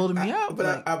just holding me out.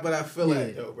 But I feel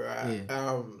that though,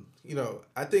 bro. You know,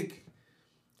 I think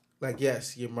like,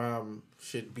 yes, your mom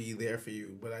should be there for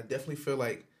you, but I definitely feel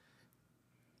like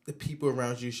the people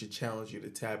around you should challenge you to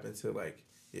tap into like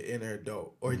your inner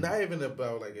adult, or not even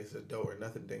about like it's adult or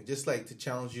nothing thing. Just like to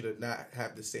challenge you to not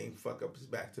have the same fuck ups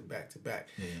back to back to back.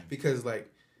 Yeah. Because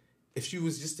like if she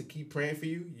was just to keep praying for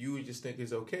you, you would just think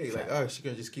it's okay. Like, oh, she's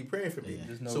gonna just keep praying for me.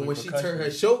 Yeah. No so when she turned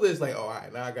her shoulders, like, oh, all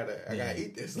right, now I gotta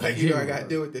eat this. Like, you know, I gotta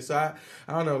deal with this. So I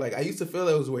don't know. Like I used to feel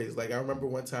those ways. Like I remember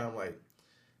one time, like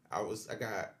I was like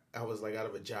out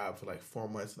of a job for like 4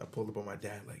 months, and I pulled up on my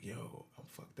dad like, yo, I'm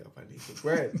fucked up. I need some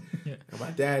bread. And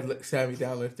my dad sat me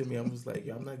down, looked at me. I was like,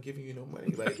 yo, I'm not giving you no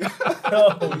money. Like,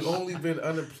 you've only been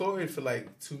unemployed for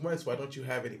like 2 months. Why don't you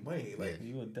have any money? Like,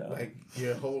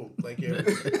 your whole, like,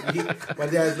 my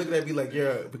dad's looking at me like,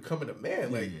 you're becoming a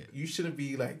man. Like, you shouldn't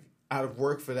be like out of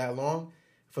work for that long,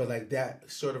 for like that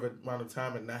sort of amount of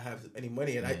time and not have any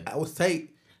money. And I was tight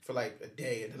for like a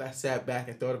day, and then I sat back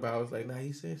and thought about it. I was like, nah,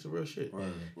 he's saying some real shit. Right.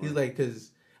 He's like,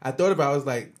 because I thought about, I was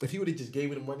like, if he would have just gave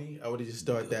me the money, I would have just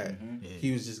thought that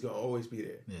he was just going to always be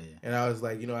there. Yeah. And I was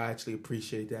like, you know, I actually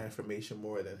appreciate that information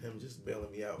more than him just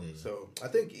bailing me out. So I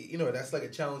think, you know, that's like a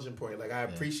challenging point. Like, I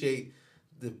appreciate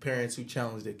the parents who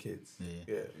challenge their kids.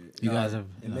 You guys have...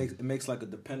 It makes like a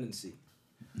dependency.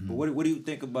 But what do you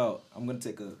think about... I'm going to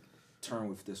take a turn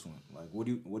with this one. Like, what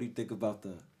do you think about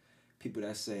the people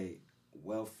that say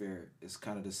welfare is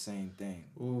kind of the same thing?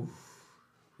 Ooh.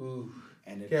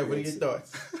 And what are your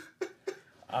thoughts?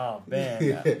 Oh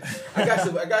man, I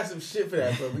got some shit for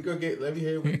that, but let me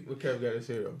hear what Kev got to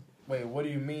say though. Wait, what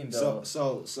do you mean though?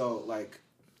 So like,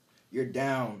 you're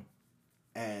down,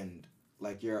 and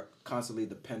like you're constantly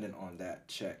dependent on that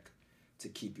check to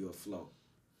keep you afloat.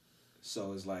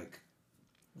 So it's like,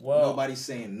 nobody's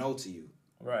saying no to you,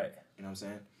 right? You know what I'm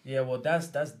saying? Yeah, well,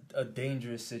 that's a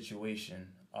dangerous situation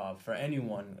for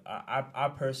anyone. I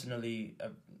personally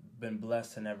have been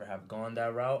blessed to never have gone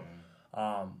that route.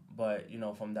 But, you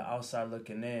know, from the outside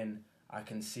looking in, I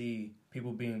can see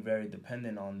people being very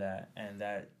dependent on that, and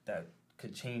that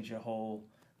could change your whole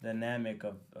dynamic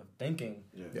of thinking.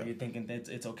 Yeah. You're thinking that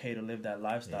it's okay to live that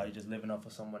lifestyle. Yeah. You're just living off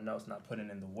of someone else, not putting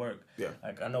in the work. Yeah.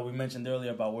 Like, I know we mentioned earlier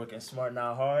about working smart,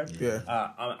 not hard. Yeah.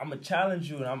 I'm going to challenge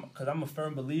you, because I'm a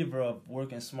firm believer of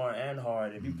working smart and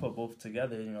hard. If you put both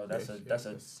together, you know, that's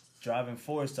a driving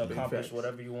force to accomplish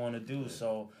whatever you want to do. Yeah.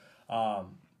 So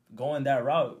going that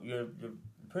route, you're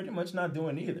pretty much not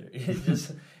doing either.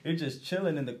 You're just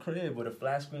chilling in the crib with a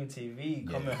flat screen TV,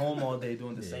 coming home all day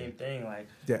doing the same thing. Like,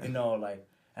 you know, like,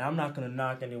 and I'm not gonna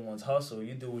knock anyone's hustle.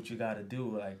 You do what you gotta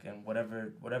do, like, and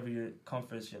whatever your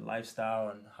comforts, your lifestyle,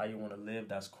 and how you want to live,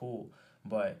 that's cool.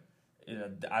 But you know,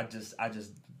 I just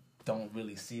don't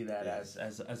really see that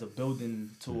as a building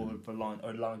tool for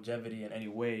longevity in any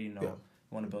way. You know, you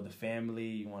want to build a family,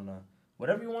 you want to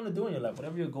whatever you want to do in your life,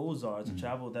 whatever your goals are to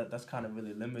travel. That's kind of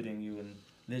really limiting you, and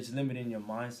it's limiting your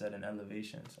mindset and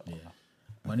elevation. So. Yeah,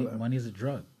 money's a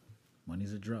drug.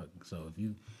 Money's a drug. So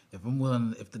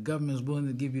if the government is willing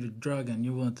to give you the drug and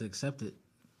you're willing to accept it,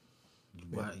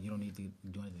 you don't need to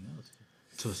do anything else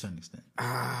to a certain extent.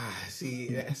 See,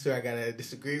 that's where I gotta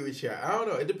disagree with you. I don't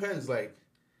know. It depends. Like,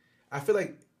 I feel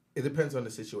like it depends on the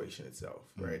situation itself,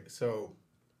 right? So,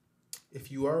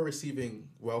 if you are receiving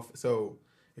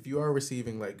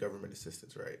like government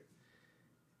assistance, right?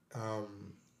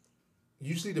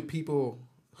 Usually the people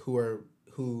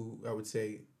who I would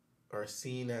say are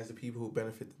seen as the people who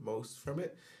benefit the most from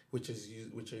it, which are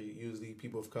usually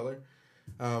people of color.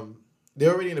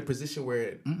 They're already in a position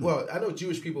where, well, I know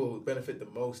Jewish people benefit the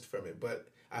most from it, but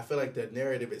I feel like the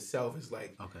narrative itself is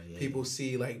like people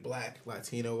see like Black,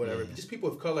 Latino, whatever, but just people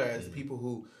of color as the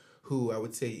people who I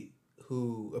would say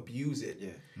who abuse it,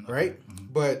 right?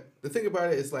 Mm-hmm. But the thing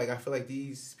about it is, like, I feel like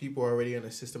these people are already in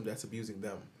a system that's abusing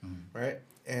them, right?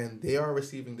 And they are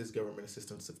receiving this government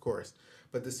assistance, of course.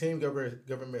 But the same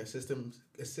government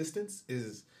assistance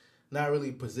is not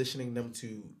really positioning them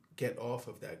to get off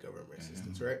of that government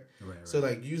assistance, right? So,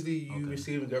 like, usually you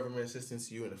receiving government assistance,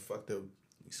 you in a fucked up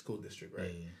school district,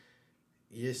 right? Yeah.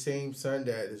 Your same son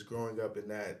that is growing up in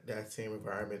that same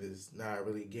environment is not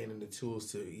really gaining the tools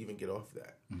to even get off of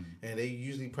that. And they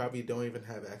usually probably don't even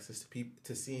have access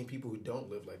to seeing people who don't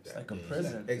live like that. It's like a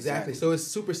prison. Exactly. So it's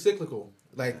super cyclical.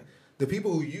 Like, the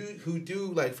people who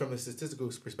do, like, from a statistical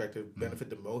perspective, benefit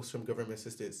the most from government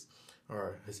assistance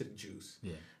are Hasidic Jews.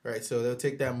 Yeah. Right? So they'll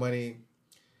take that money,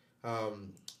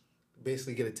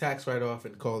 basically get a tax write-off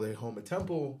and call their home a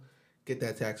temple, get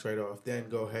that tax write-off, then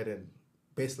go ahead and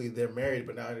basically they're married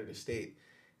but not under the state,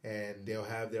 and they'll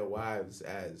have their wives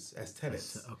as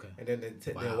tenants. And then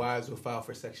their wives will file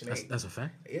for Section 8. That's a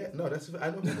fact? Yeah, no, I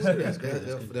know people do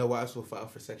that. Their wives will file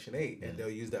for Section 8, and they'll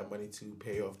use that money to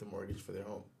pay off the mortgage for their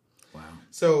home. Wow.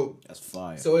 So that's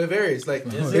fire. So it varies. Like,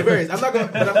 it varies. I'm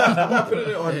not putting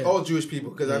it on all Jewish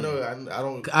people, because I know I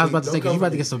don't. I was about to say, because you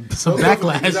about to get some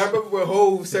backlash. Because I remember when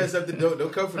Hov said something.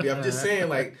 Don't come for me. I'm just saying,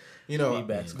 like, you know,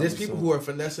 there's people who are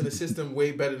finessing the system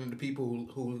way better than the people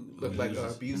who look like are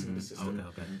abusing the system.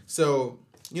 Okay. So,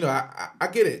 you know, I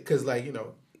get it, because, like, you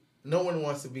know, no one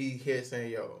wants to be here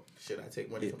saying, "Yo, should I take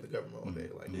money from the government all day?"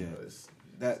 Like, you know,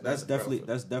 that's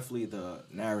definitely the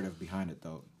narrative behind it,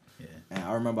 though. Yeah. And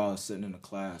I remember I was sitting in a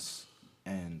class,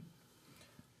 and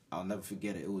I'll never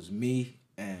forget it. It was me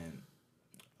and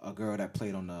a girl that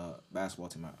played on the basketball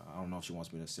team. I don't know if she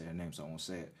wants me to say her name, so I won't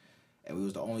say it. And we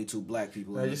was the only two Black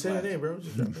people in the class. Just say her name, bro.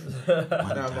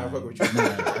 I'm not fucking with you.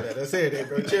 Don't say her name,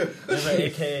 bro. Chill.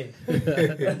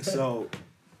 AKA. So,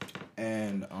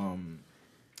 and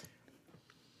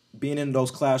being in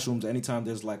those classrooms, anytime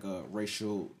there's like a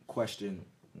racial question,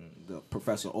 the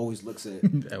professor always looks at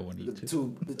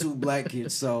the two Black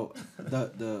kids. So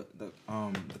the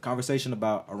the conversation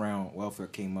around welfare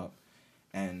came up,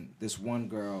 and this one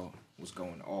girl was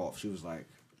going off. She was like,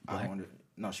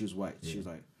 she was white. Yeah. She was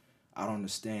like, I don't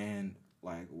understand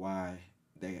like why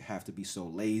they have to be so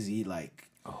lazy. Like,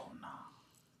 oh no.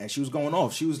 And she was going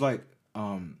off. She was like,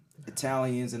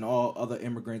 Italians and all other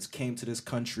immigrants came to this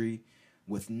country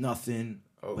with nothing.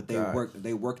 Oh, but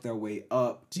they worked their way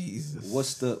up. Jesus.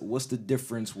 What's the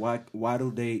difference? Why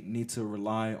do they need to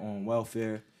rely on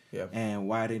welfare? Yeah. And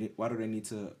why do they need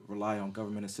to rely on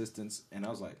government assistance? And I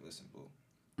was like, listen, boo.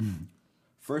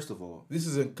 First of all, this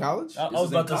is in college. I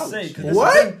was about to say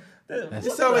what?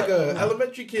 You sound like an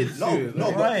elementary kid.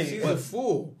 No, right. She's a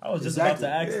fool. I was just about to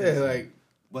ask. Yeah, like,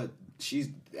 but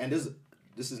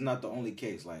this is not the only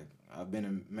case. Like, I've been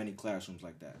in many classrooms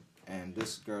like that, and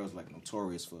this girl's like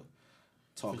notorious for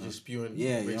talking, for just spewing.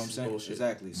 Yeah, you know what I'm saying. Bullshit.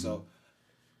 Exactly. Mm-hmm. So,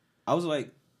 I was like,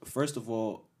 first of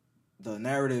all, the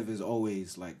narrative is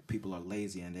always like people are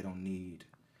lazy and they don't need,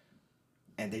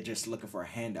 and they're just looking for a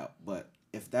handout. But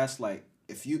if that's like,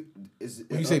 when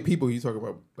you say people, you talk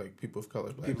about like people of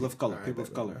color, people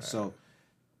of color. So,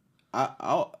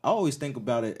 I always think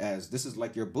about it as this is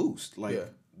like your boost. Like,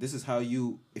 this is how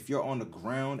if you're on the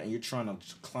ground and you're trying to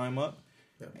climb up,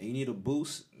 and you need a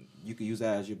boost, you can use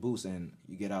that as your boost and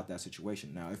you get out that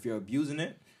situation. Now, if you're abusing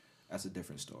it, that's a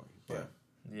different story. But,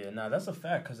 that's a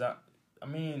fact. Because I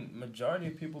mean, majority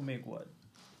of people make what,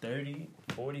 30,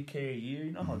 40K a year.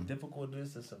 You know how difficult it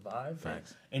is to survive?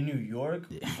 Facts. In New York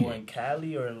or in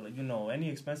Cali or, any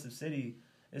expensive city,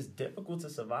 it's difficult to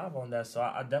survive on that. So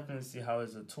I definitely see how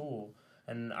it's a tool,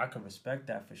 and I can respect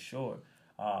that for sure.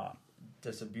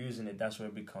 Just abusing it, that's where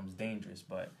it becomes dangerous.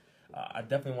 But I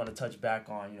definitely want to touch back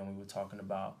on, we were talking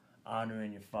about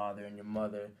honoring your father and your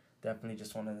mother. Definitely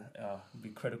just want to be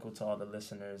critical to all the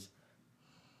listeners.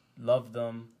 Love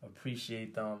them,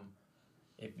 appreciate them.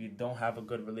 If you don't have a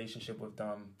good relationship with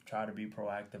them, try to be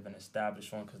proactive and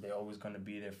establish one, because they're always going to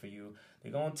be there for you.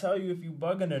 They're going to tell you if you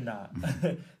bugging or not.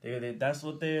 That's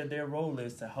what their role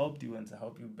is, to help you and to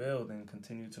help you build and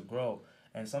continue to grow.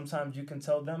 And sometimes you can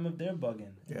tell them if they're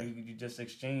bugging. Yeah. You just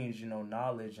exchange,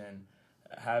 knowledge and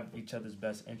have each other's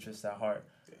best interests at heart.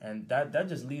 And that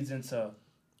just leads into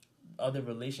other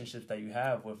relationships that you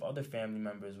have with other family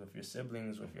members, with your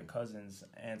siblings, with your cousins,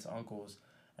 aunts, uncles.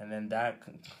 And then that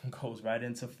goes right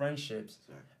into friendships.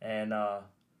 And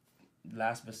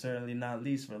last but certainly not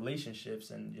least,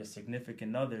 relationships and your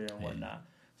significant other and whatnot.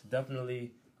 So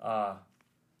definitely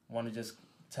want to just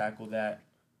tackle that.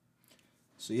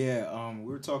 So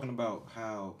we were talking about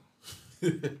how I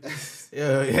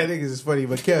think it's funny,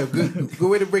 but Kev, good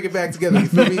way to bring it back together. You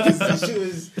feel me?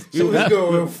 She was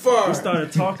going far. We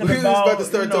started talking about. We was about to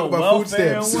start talking about food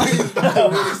stamps. We was about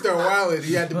to really start wilding.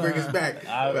 You had to bring us back.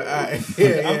 I'm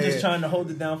just trying to hold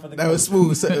it down for the. That was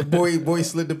smooth. So, boy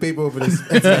slid the paper over this.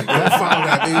 Follow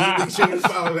that, baby. Make sure you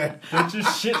follow that. Get your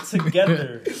shit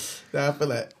together. I feel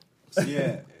that.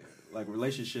 So like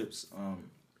relationships.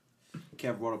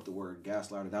 Kev brought up the word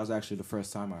gaslighter. That was actually the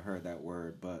first time I heard that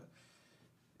word, but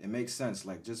it makes sense.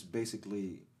 Like, just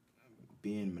basically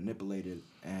being manipulated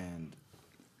and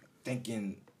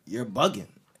thinking you're bugging.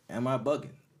 Am I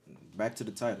bugging? Back to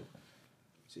the title.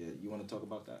 So you want to talk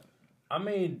about that? I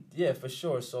mean, yeah, for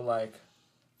sure. So, like,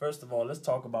 first of all, let's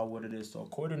talk about what it is. So,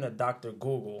 according to Dr.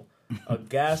 Google, a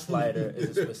gaslighter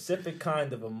is a specific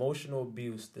kind of emotional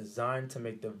abuse designed to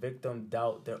make the victim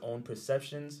doubt their own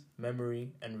perceptions,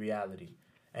 memory, and reality.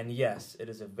 And yes, it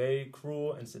is a very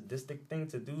cruel and sadistic thing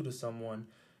to do to someone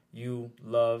you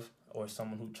love or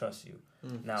someone who trusts you.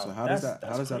 Now, so how does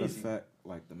that affect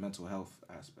like the mental health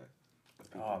aspect?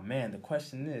 Oh man, the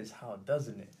question is, how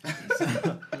doesn't it?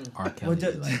 R. Kelly,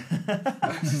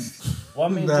 well, I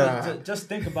mean, just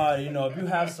think about it. If you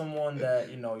have someone that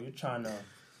you're trying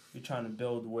to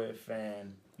build with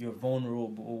and you're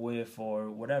vulnerable with or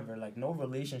whatever, like, no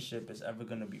relationship is ever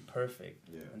gonna be perfect.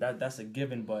 Yeah. And that's a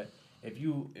given. But if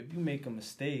you make a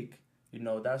mistake,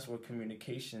 that's where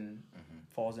communication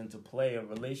falls into play. A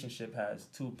relationship has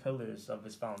two pillars of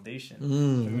its foundation.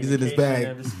 He's in his bag.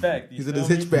 And respect. He's in his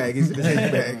hitch bag.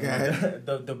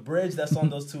 The bridge that's on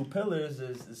those two pillars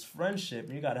is friendship.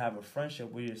 And you got to have a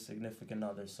friendship with your significant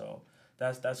other. So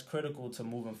that's critical to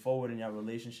moving forward in your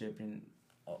relationship and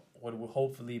what will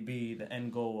hopefully be the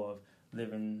end goal of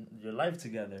living your life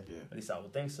together. Yeah. At least I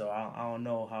would think so. I don't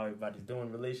know how everybody's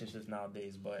doing relationships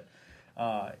nowadays, but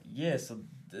so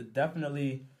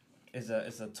definitely is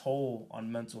a toll on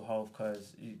mental health,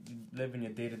 because you live in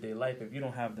your day-to-day life. If you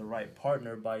don't have the right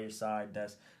partner by your side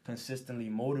that's consistently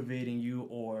motivating you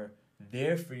or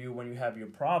there for you when you have your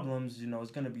problems,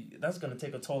 that's gonna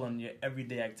take a toll on your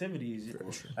everyday activities.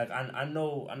 For sure. Like I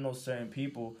know certain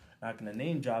people, not gonna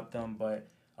name drop them, but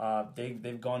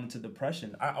they've gone into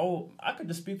depression. I could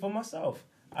just speak for myself.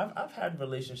 I've had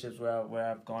relationships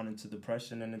where I've gone into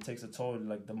depression, and it takes a toll.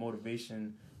 Like the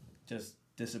motivation just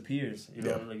disappears. You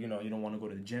know, like, you know, you don't want to go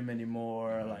to the gym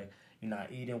anymore. Like you're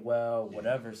not eating well,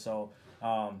 whatever. So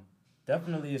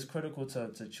definitely it's critical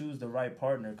to choose the right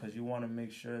partner, because you want to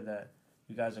make sure that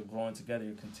you guys are growing together.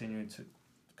 You're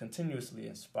continuously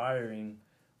inspiring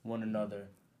one another.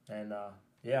 And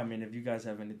yeah, I mean, if you guys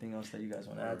have anything else that you guys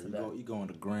want to add to that. You go on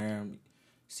the gram, you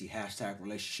see hashtag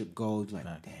relationship goals, like,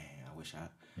 dang, I wish I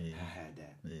had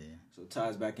that. Yeah. So it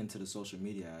ties back into the social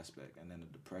media aspect, and then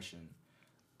the depression.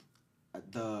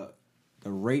 The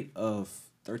rate of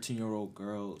 13-year-old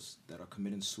girls that are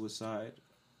committing suicide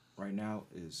right now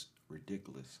is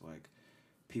ridiculous. Like,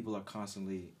 people are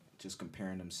constantly just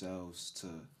comparing themselves to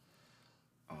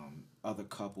other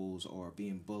couples or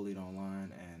being bullied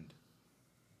online, and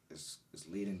it's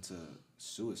leading to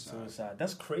suicide.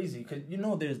 That's crazy, because you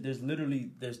know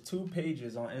there's 2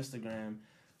 pages on Instagram.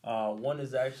 One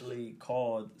is actually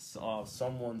called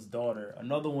Someone's Daughter.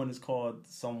 Another one is called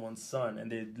Someone's Son,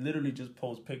 and they literally just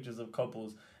post pictures of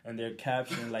couples, and they're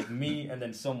captioned like me and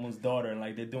then someone's daughter, and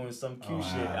like they're doing some cute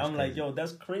shit. I'm like, yo,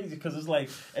 that's crazy, because it's like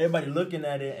everybody looking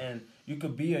at it, and you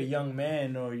could be a young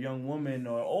man or a young woman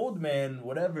or old man,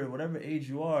 whatever age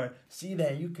you are, see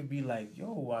that, and you could be like, yo,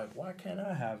 why can't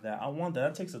I have that? I want that.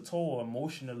 That takes a toll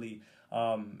emotionally,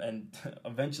 and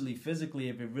eventually physically,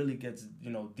 if it really gets,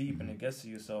 you know, deep and it gets to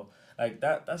you. So like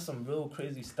that's some real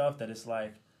crazy stuff, that it's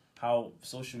like how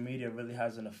social media really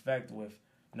has an effect with,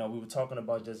 you know, we were talking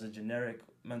about just a generic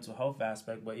mental health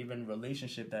aspect, but even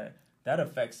relationship that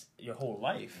affects your whole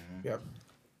life. Yeah.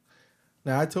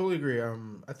 Now, I totally agree.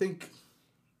 I think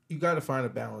you got to find a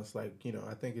balance. Like, you know,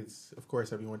 I think it's, of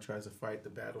course, everyone tries to fight the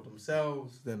battle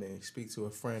themselves. Then they speak to a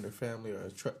friend or family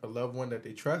or a loved one that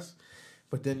they trust.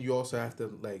 But then you also have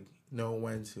to, like, know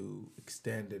when to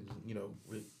extend and, you know,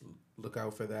 look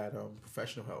out for that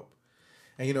professional help.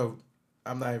 And, you know,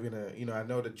 I'm not even going to, you know, I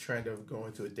know the trend of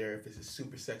going to a therapist is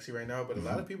super sexy right now, but a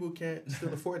lot of people can't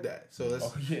still afford that. So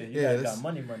let's, you got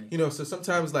money. You know, so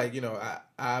sometimes, like, you know,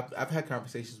 I've had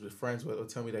conversations with friends where they'll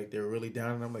tell me, like, they're really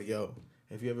down, and I'm like, yo,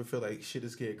 if you ever feel like shit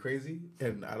is getting crazy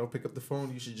and I don't pick up the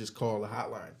phone, you should just call a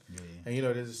hotline. Yeah. And, you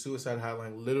know, there's a suicide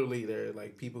hotline. Literally, there are,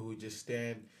 like, people who just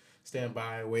stand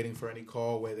by waiting for any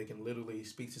call where they can literally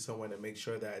speak to someone and make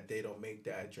sure that they don't make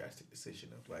that drastic decision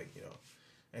of, like, you know,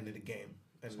 end of the game.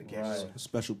 Right. A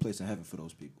special place in heaven for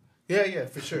those people. Yeah,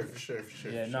 for sure.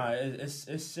 Yeah,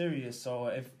 it's serious. So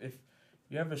if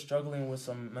you're ever struggling with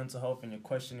some mental health and you're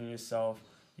questioning yourself,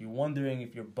 you're wondering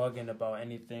if you're bugging about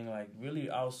anything, like, really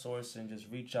outsource and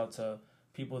just reach out to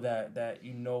people that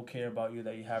you know care about you,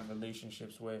 that you have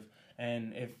relationships with.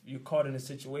 And if you're caught in a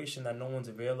situation that no one's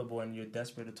available and you're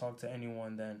desperate to talk to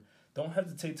anyone, then don't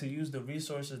hesitate to use the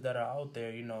resources that are out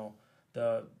there. You know,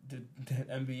 the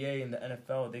NBA and the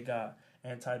NFL, they got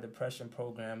anti-depression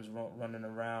programs running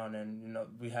around, and, you know,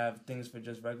 we have things for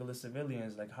just regular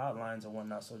civilians, like hotlines and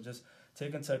whatnot. So just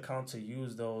take into account to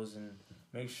use those, and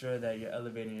make sure that you're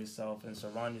elevating yourself and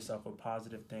surround yourself with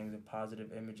positive things and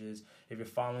positive images. If you're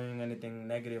following anything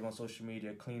negative on social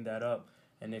media, clean that up.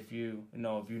 And if you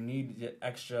need the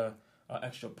extra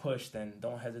push, then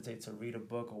don't hesitate to read a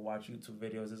book or watch YouTube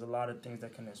videos. There's a lot of things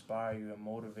that can inspire you and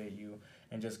motivate you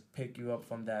and just pick you up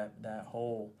from that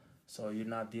hole, so you're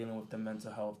not dealing with the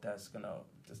mental health that's gonna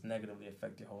just negatively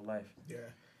affect your whole life.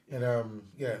 Yeah, and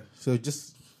So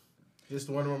just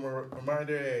one more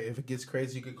reminder: if it gets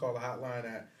crazy, you could call the hotline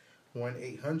at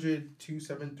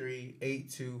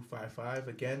 1-800-273-8255.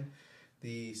 Again,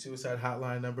 the suicide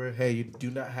hotline number. Hey, you do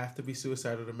not have to be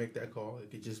suicidal to make that call. It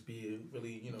could just be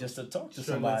really, you know, just to talk to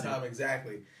somebody. Time,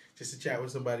 exactly. Just to chat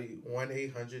with somebody.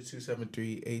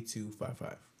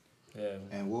 1-800-273-8255. Yeah,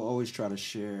 and we'll always try to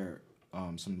share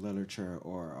some literature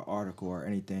or an article or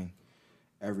anything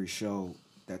every show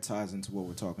that ties into what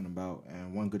we're talking about.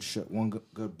 And one good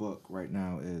book right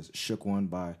now is Shook One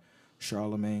by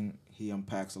Charlemagne. He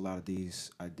unpacks a lot of these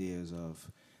ideas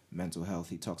of mental health.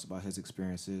 He talks about his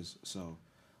experiences, so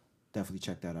definitely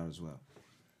check that out as well.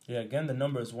 Yeah, again, the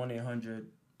number is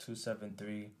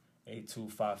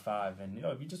 1-800-273-8255. And, you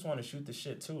know, if you just want to shoot the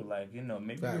shit too, like, you know,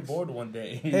 maybe you're bored one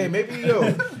day. Hey, maybe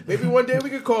one day we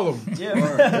could call him. Yeah,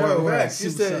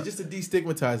 just to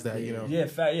destigmatize that, you know. Yeah,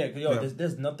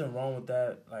 there's nothing wrong with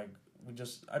that. Like, I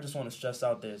just want to stress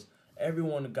out this.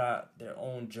 Everyone got their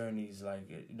own journeys. Like,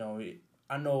 you know,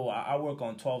 I know I work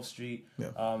on 12th Street.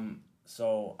 Yeah.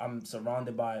 So I'm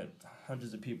surrounded by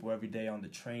hundreds of people every day on the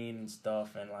train and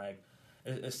stuff, and, like,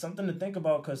 it's something to think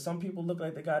about, because some people look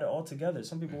like they got it all together.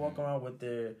 Some people walk around with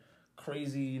their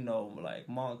crazy, like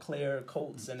Montclair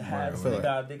coats and hats. They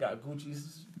got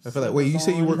Gucci's. I feel like, wait, you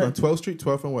say you work on 12th Street?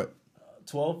 12th and what?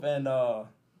 12th and, I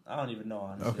don't even know,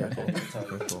 honestly. Okay,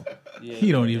 cool. Yeah,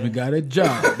 he don't even got a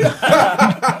job.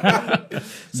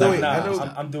 So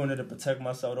I'm doing it to protect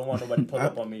myself. I don't want nobody to pull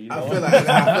up on me. I feel like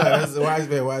that's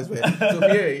a wise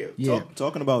man. So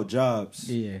talking about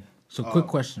jobs. Yeah. So quick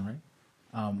question, right?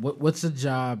 What's a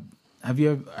job? Have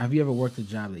you ever worked a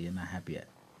job that you're not happy at?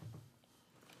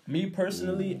 Me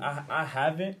personally, I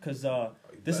haven't, because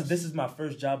this is my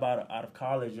first job out of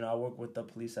college. I work with the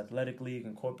Police Athletic League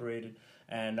Incorporated,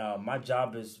 and my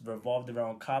job is revolved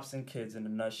around cops and kids in a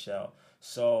nutshell.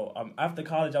 So after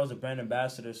college, I was a brand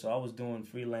ambassador, so I was doing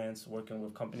freelance, working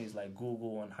with companies like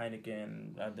Google and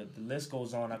Heineken. The list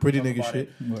goes on. Pretty nigga shit.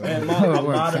 And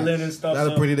modeling and stuff. Not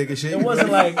a pretty nigga shit. It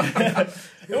wasn't like it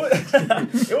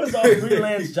was all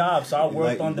freelance jobs. So I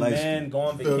worked on demand, go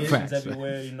on vacations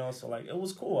everywhere. So like it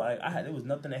was cool. It was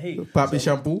nothing to hate. Poppy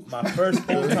shampoo. My first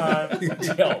full time.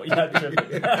 Yo, y'all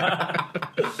tripping.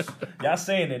 Y'all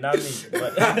saying it, not me.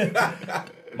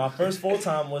 But my first full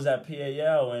time was at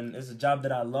PAL, and it's a job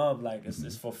that I love. Like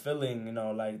it's fulfilling.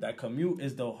 Like that commute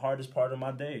is the hardest part of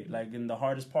my day. Like, and the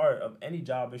hardest part of any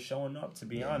job is showing up. To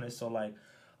be honest, so like,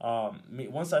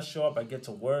 once I show up, I get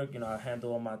to work. I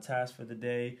handle all my tasks for the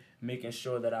day, making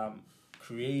sure that I'm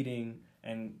creating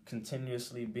and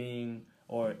continuously being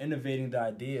or innovating the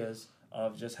ideas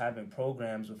of just having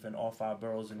programs within all 5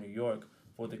 boroughs in New York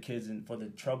for the kids and for the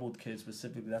troubled kids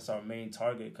specifically. That's our main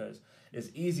target, because it's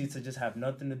easy to just have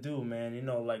nothing to do, man.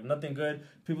 Like nothing good.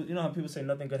 People, how people say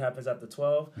nothing good happens after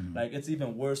 12. Mm-hmm. Like it's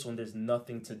even worse when there's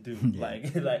nothing to do. Yeah.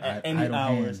 Like at any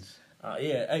hours.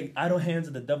 Idle hands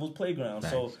are the devil's playground.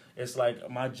 Thanks. So it's like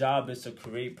my job is to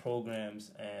create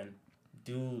programs and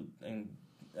do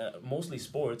mostly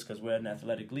sports, because we're an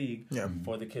athletic league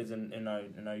for the kids in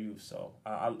our youth. So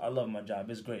I love my job.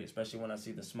 It's great, especially when I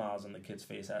see the smiles on the kids'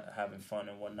 face, having fun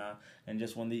and whatnot. And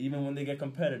just when they get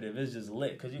competitive, it's just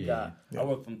lit, because I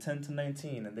work from 10 to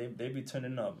 19, and they be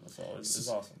turning up. So it's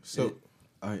awesome. So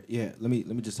all right, let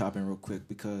me just hop in real quick,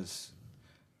 because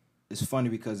it's funny,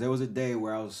 because there was a day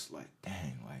where I was like,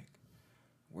 dang, like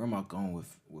where am I going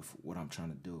with what I'm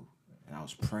trying to do? And I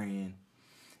was praying.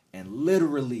 And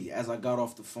literally, as I got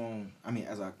off the phone,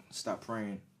 as I stopped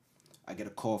praying, I get a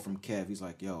call from Kev. He's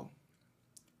like, yo,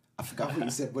 I forgot what he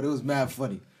said, but it was mad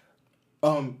funny.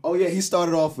 He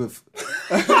started off with...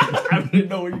 I didn't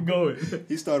know where you're going.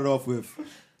 He started off with,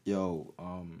 yo,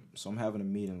 so I'm having a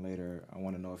meeting later. I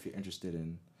want to know if you're interested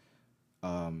in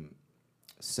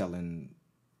selling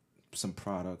some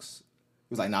products. He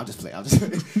was like, nah, I'll just play.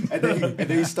 and then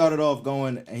he started off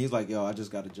going, and he's like, yo, I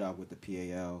just got a job with the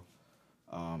PAL.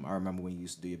 I remember when you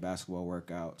used to do your basketball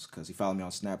workouts, because he followed me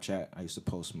on Snapchat. I used to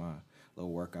post my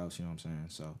little workouts, you know what I'm saying?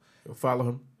 So you'll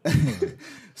follow him.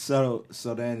 So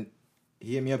then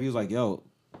he hit me up. He was like, yo,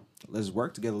 let's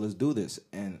work together. Let's do this.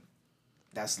 And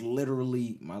that's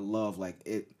literally my love. Like,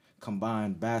 it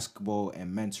combined basketball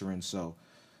and mentoring. So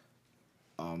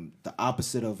the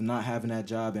opposite of not having that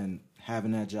job and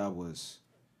having that job was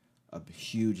a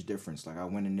huge difference. Like, I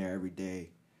went in there every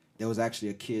day. There was actually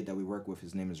a kid that we work with.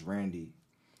 His name is Randy.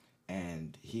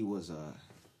 And he was a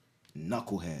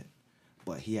knucklehead,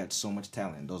 but he had so much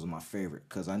talent. And those are my favorite,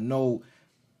 because I know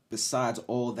besides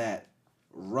all that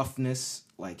roughness,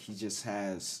 like, he just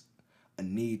has a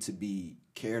need to be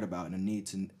cared about and a need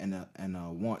to and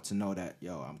a want to know that,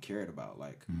 yo, I'm cared about.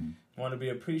 Like, want to be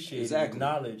appreciated, exactly,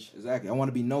 acknowledged. Exactly. I want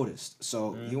to be noticed.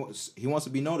 So he wants to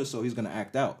be noticed. So he's gonna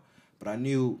act out. But I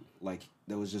knew, like,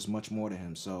 there was just much more to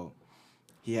him. So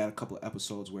he had a couple of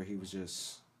episodes where he was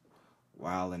just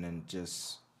wilding and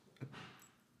just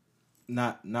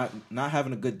not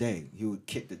having a good day. He would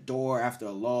kick the door after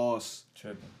a loss.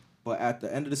 Tripping. But at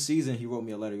the end of the season, he wrote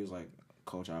me a letter. He was like,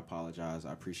 Coach, I apologize.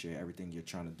 I appreciate everything you're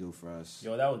trying to do for us.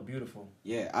 Yo, that was beautiful.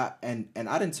 Yeah, and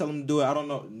I didn't tell him to do it. I don't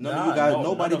know. None of you guys,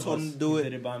 nobody told him to do it. He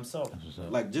did it by himself.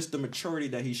 Like, just the maturity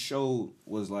that he showed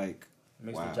was like,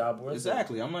 makes the job worth it.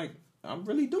 Exactly. I'm like, I'm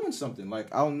really doing something.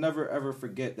 Like, I'll never, ever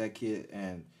forget that kid,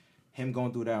 and him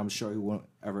going through that, I'm sure he won't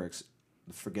ever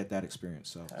forget that experience.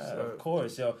 So of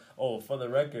course, yo. Oh, for the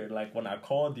record, like, when I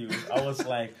called you, I was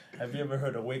like, have you ever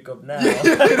heard of Wake Up Now?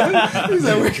 He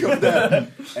said, Wake Up Now.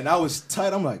 And I was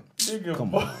tight. I'm like,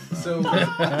 come on, bro. So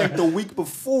I think the week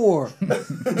before,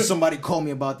 somebody called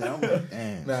me about that. I'm like,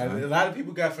 damn. A lot of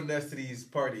people got finesse to these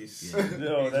parties. Yeah.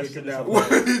 Yo, that's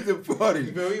the party.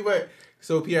 You feel me? But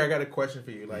so, Pierre, I got a question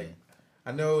for you. Like,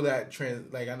 I know that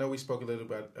I know we spoke a little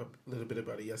bit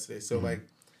about it yesterday. So, like,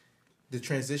 the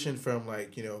transition from,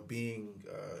 like, being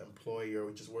an employee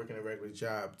or just working a regular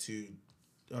job to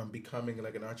becoming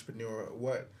like an entrepreneur.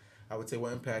 I would say,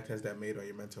 what impact has that made on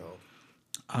your mental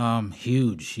health?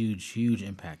 Huge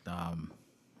impact.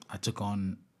 I took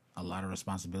on a lot of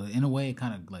responsibility. In a way, it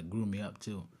kind of like grew me up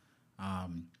too.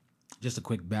 Just a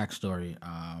quick backstory.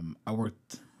 I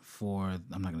worked for,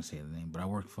 I'm not gonna say the name, but I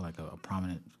worked for like a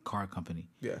prominent car company.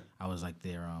 Yeah. I was like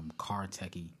their car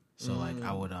techie. So like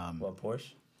I would What,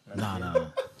 Porsche?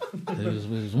 No. It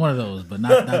was one of those, but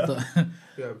not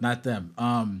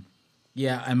them.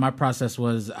 Yeah, and my process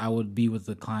was I would be with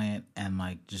the client and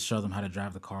like just show them how to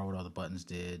drive the car, what all the buttons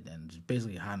did, and just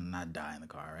basically how to not die in the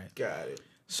car, right? Got it.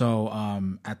 So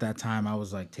at that time, I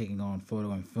was like taking on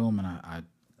photo and film, and I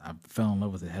fell in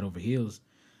love with it head over heels.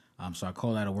 So I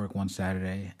called out of work one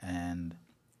Saturday, and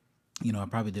I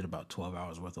probably did about 12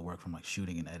 hours worth of work from like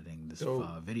shooting and editing this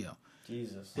video.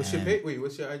 Jesus. What's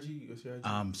your IG?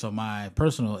 So my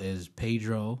personal is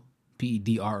Pedro,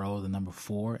 Pedro, the number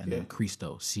 4, and then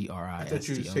Cristo, Cristo. I thought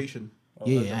you were Station.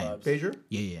 Yeah. Pedro?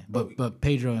 Yeah. But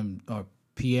Pedro or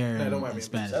Pierre in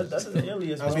Spanish. That's an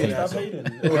alias. Stop hating.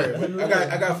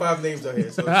 I got 5 names out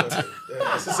here. So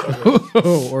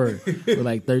or with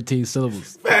like 13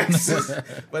 syllables.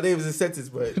 My name is a sentence,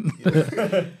 but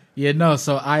yeah, no.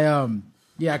 So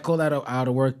I called out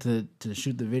of work to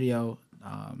shoot the video,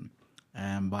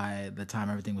 and by the time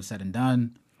everything was said and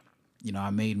done, I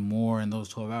made more in those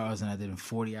 12 hours than I did in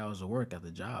 40 hours of work at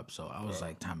the job. So I was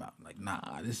like, time out. Like,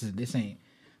 nah, this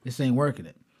ain't working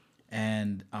it.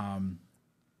 And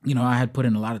I had put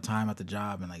in a lot of time at the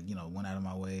job and like, went out of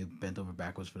my way, bent over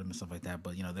backwards for them and stuff like that.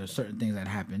 But, there's certain things that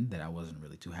happened that I wasn't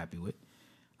really too happy with.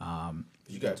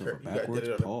 You got backwards.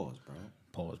 Pause, bro.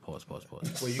 Pause.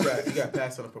 Well, you got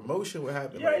passed on a promotion. What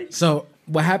happened? Yikes. So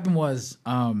what happened was,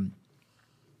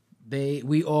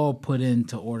 we all put in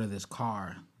to order this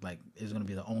car. Like, it's going to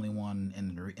be the only one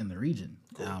in the region.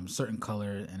 Cool. Certain color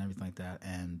and everything like that.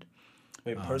 And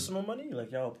wait, personal money?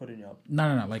 Like y'all put in y'all?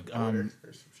 No. Like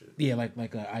yeah,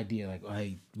 like an idea. Like, oh,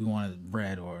 hey, we wanted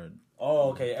red or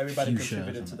okay. Everybody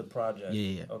contributed to the project.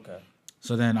 Yeah. Okay.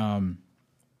 So then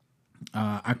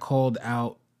I called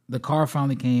out. The car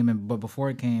finally came, but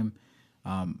before it came,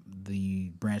 the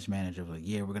branch manager was like,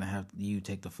 "Yeah, we're gonna have you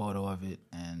take the photo of it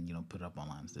and put it up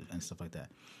online and stuff like that."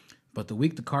 But the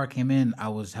week the car came in, I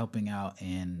was helping out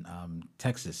in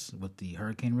Texas with the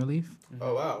hurricane relief.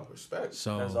 Oh wow, respect!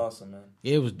 So that's awesome, man.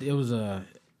 It was a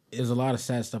lot of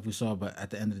sad stuff we saw, but at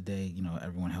the end of the day,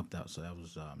 everyone helped out, so that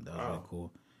was really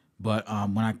cool. But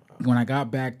when I got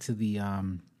back to the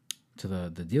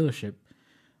dealership,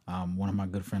 one of my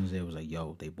good friends there was like,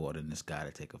 "Yo, they brought in this guy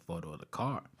to take a photo of the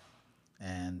car,"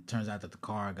 and turns out that the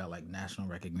car got like national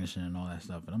recognition and all that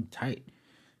stuff, and I'm tight.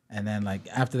 And then, like,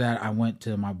 after that, I went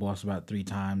to my boss about 3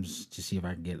 times to see if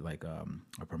I could get, like, a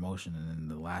promotion. And then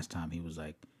the last time he was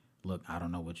like, look, I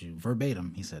don't know what you...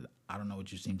 Verbatim, he said, I don't know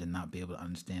what you seem to not be able to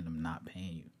understand. I'm not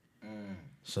paying you.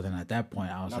 So then at that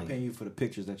point, I was not paying you for the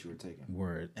pictures that you were taking.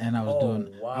 Word. And I was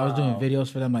doing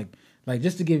videos for them. Like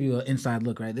just to give you an inside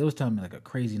look, right? They was telling me, like, a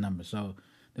crazy number. So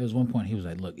there was one point he was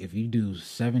like, look, if you do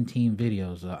 17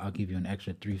 videos, I'll give you an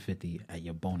extra $350 at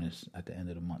your bonus at the end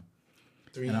of the month.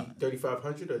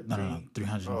 $3,500 or no,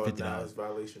 $350. Oh, nah, it's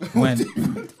violation. When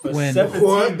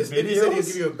 17 He said he'll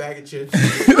give you a bag of chips.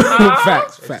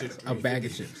 Facts, a bag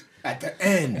of chips at the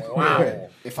end. Wow.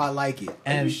 If I like it,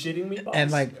 are you shitting me, boss? And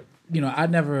like I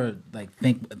never like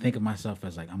think of myself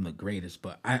as like I'm the greatest,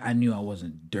 but I knew I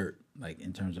wasn't dirt like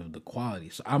in terms of the quality.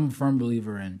 So I'm a firm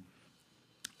believer in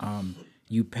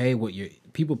you pay what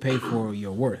people pay for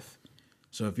your worth.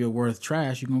 So if you're worth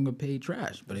trash, you're gonna get paid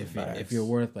trash. But if you're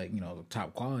worth like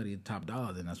top quality, top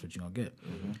dollar, then that's what you're gonna get.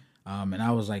 Mm-hmm. And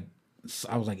I was like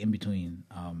in between,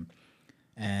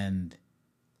 and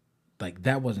like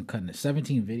that wasn't cutting it.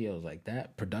 17 videos like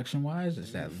that, production wise,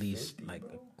 it's at least like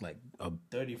a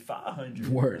 3,500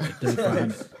 word, like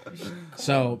 3,500.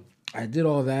 So I did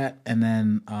all that, and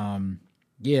then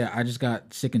I just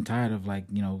got sick and tired of like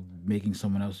making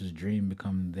someone else's dream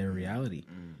become their reality,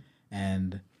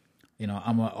 and.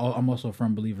 I'm also a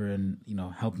firm believer in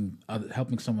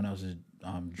helping someone else's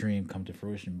dream come to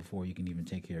fruition before you can even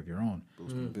take care of your own.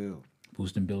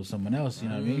 Boost and build someone else. You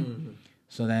know what I mean?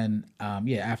 So then,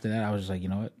 after that, I was just like, you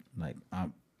know what? Like,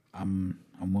 I'm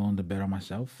willing to bet on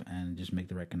myself and just make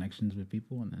the right connections with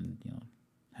people, and then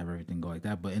have everything go like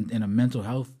that. But in a mental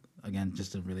health, again,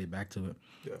 just to relate back to it,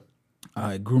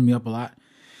 it grew me up a lot.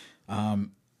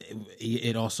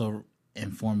 It also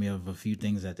informed me of a few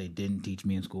things that they didn't teach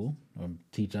me in school or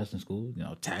teach us in school.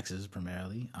 Taxes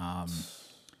primarily,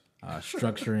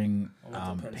 structuring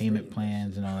payment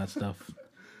plans and all that stuff.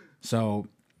 So,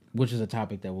 which is a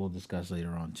topic that we'll discuss later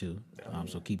on too.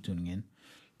 So keep tuning in.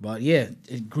 But yeah,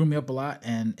 it grew me up a lot,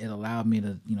 and it allowed me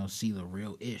to, see the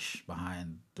real ish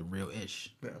behind the real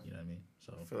ish. Yeah. You know what I mean?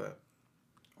 So I feel that.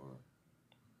 All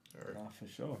right. Nah, for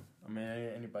sure. I mean,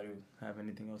 anybody have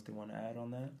anything else they want to add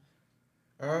on that?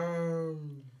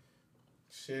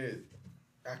 Shit,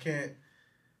 I can't.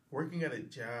 Working at a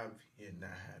job you're not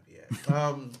happy at.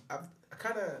 I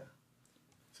kind of.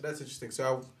 So that's interesting.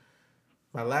 So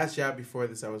my last job before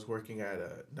this, I was working at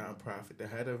a nonprofit that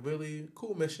had a really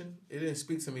cool mission. It didn't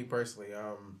speak to me personally.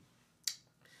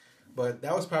 But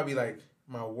that was probably like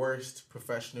my worst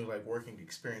professional working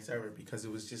experience ever, because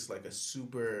it was just like a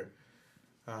super.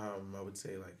 I would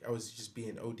say I was just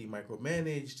being OD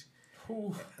micromanaged.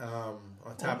 On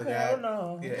top of that,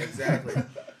 no. Yeah, exactly.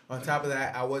 On top of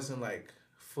that, I wasn't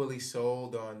fully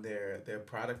sold on their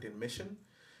product and mission,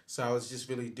 so I was just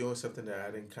really doing something that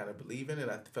I didn't kind of believe in, and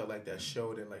I felt like that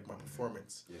showed in my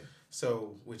performance. Yeah.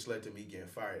 So which led to me getting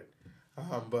fired.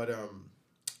 But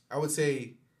I would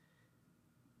say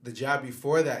the job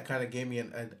before that kind of gave me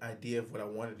an idea of what I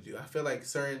wanted to do. I feel like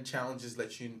certain challenges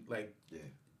let you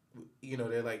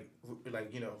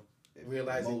they're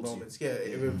realizing moments. Yeah,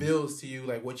 it reveals to you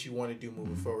what you want to do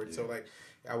moving forward. Yeah. So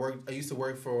I used to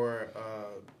work for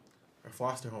a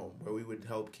foster home where we would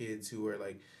help kids who were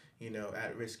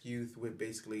at-risk youth with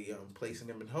basically placing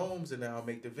them in homes, and now I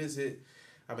make the visit,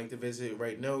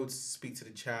 write notes, speak to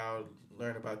the child,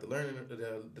 learn about the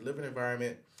living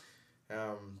environment.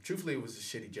 Truthfully, it was a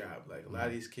shitty job. A lot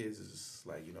of these kids is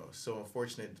so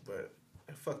unfortunate, but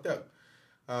they're fucked up.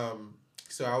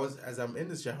 So as I'm in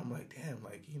this job, I'm like, damn,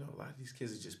 a lot of these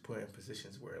kids are just put in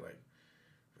positions where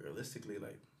realistically,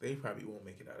 they probably won't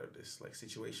make it out of this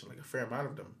situation, a fair amount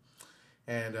of them.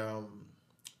 And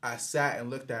I sat and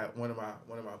looked at one of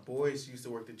my boys who used to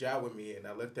work the job with me, and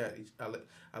I looked at him.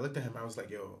 I was like,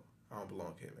 yo, I don't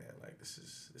belong here, man. This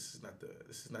is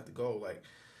not the goal.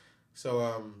 So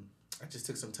I just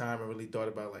took some time and really thought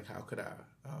about how could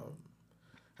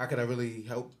I really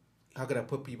help. How could I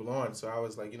put people on? So I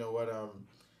was like, you know what?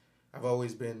 I've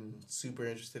always been super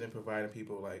interested in providing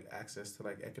people access to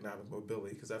economic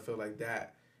mobility, because I feel like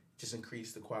that just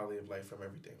increased the quality of life from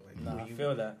everything. I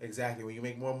feel that. Exactly. When you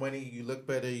make more money, you look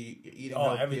better, you're eating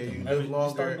healthier, everything. You live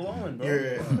longer. You start glowing,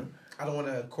 bro. I don't want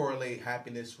to correlate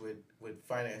happiness with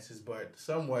finances, but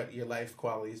somewhat your life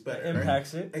quality is better. It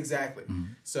impacts it. Exactly.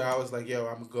 Mm-hmm. So I was like, yo,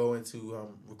 I'm going to go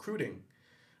into recruiting.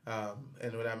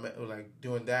 And what I meant,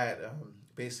 doing that,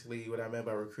 basically what I meant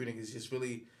by recruiting is just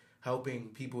really helping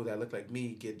people that look like me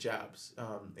get jobs,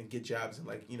 and get jobs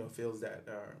in fields that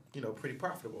are pretty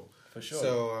profitable. For sure.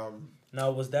 So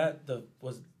now was that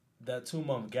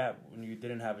 2-month gap when you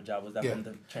didn't have a job? Was that from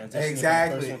the transition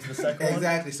exactly. from the first one to the second one?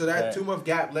 Exactly. So that 2-month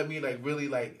gap let me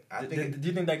really I think. Do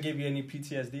you think that gave you any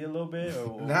PTSD a little bit?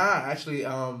 Or? Nah, actually,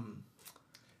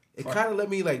 it kind of let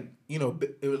me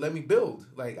it let me build.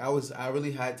 I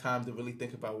really had time to really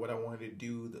think about what I wanted to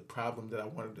do, the problem that I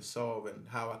wanted to solve, and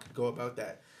how I could go about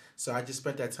that. So I just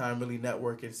spent that time really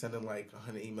networking, sending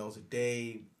 100 emails a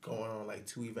day, going on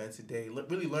 2 events a day,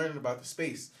 really learning about the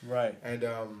space. Right. And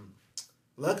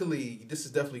luckily, this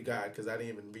is definitely God, because I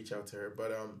didn't even reach out to her,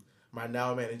 but my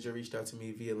now manager reached out to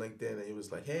me via LinkedIn, and he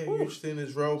was like, "Hey, are you interested in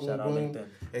this role?" Boom, shout boom. Out LinkedIn.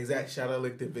 Exactly. Shout out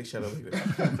LinkedIn. Big shout out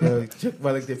LinkedIn. Check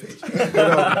my LinkedIn page.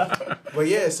 But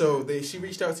yeah, so she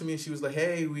reached out to me, and she was like,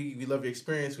 "Hey, we love your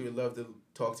experience. We would love to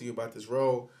talk to you about this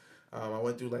role." I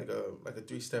went through a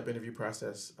 3-step interview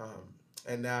process,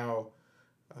 and now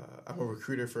I'm a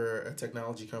recruiter for a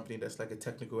technology company that's a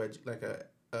technical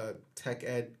a tech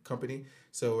ed company.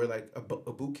 So we're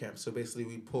a boot camp. So basically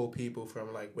we pull people from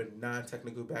with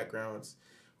non-technical backgrounds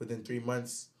within 3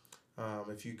 months.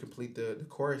 If you complete the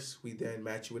course, we then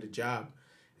match you with a job.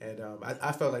 And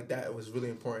I felt like that was really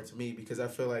important to me, because I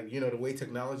feel the way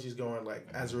technology is going,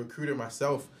 as a recruiter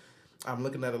myself, I'm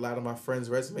looking at a lot of my friends'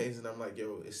 resumes, and I'm like,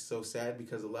 yo, it's so sad,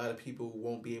 because a lot of people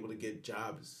won't be able to get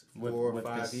jobs 4 or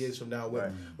 5 years from now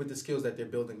with the skills that they're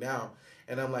building now.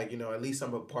 And I'm like, at least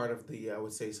I'm a part of I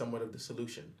would say, somewhat of the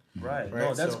solution. Right.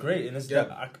 No, that's great. And it's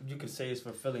you could say it's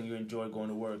fulfilling. You enjoy going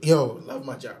to work. Yo, love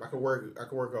my job. I could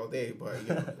work all day,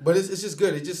 but but it's just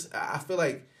good. I feel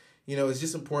like, it's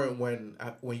just important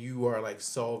when you are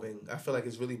solving. I feel like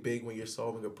it's really big when you're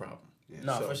solving a problem. Yeah.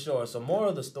 No, for sure. So moral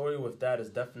of the story with that is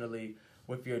definitely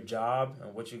with your job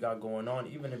and what you got going on,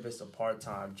 even if it's a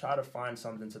part-time, try to find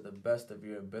something to the best of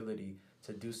your ability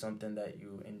to do something that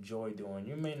you enjoy doing.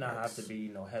 You may not have to be,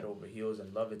 head over heels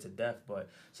and love it to death, but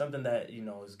something that,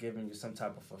 is giving you some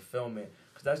type of fulfillment,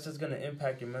 because that's just going to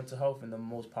impact your mental health in the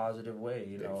most positive way.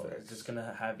 It's just going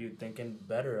to have you thinking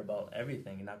better about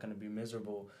everything. You're not going to be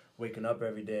miserable waking up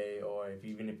every day, or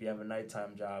even if you have a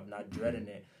nighttime job, not dreading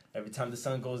it. Every time the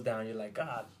sun goes down, you're like,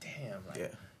 God damn.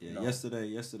 Yeah,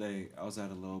 yesterday I was at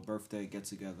a little birthday get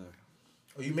together.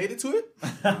 Oh, you made it to it?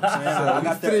 I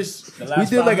got finished. We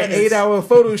did like an 8-hour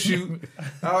photo shoot.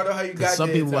 I don't know how you got some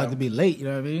there. Some people like to be late. You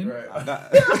know what I mean? Right.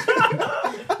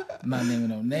 I'm not naming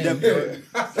no names.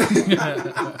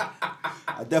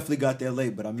 I definitely got there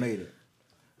late, but I made it.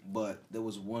 But there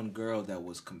was one girl that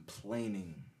was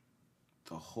complaining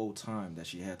the whole time that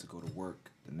she had to go to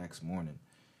work the next morning.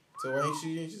 So why didn't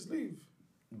she just leave?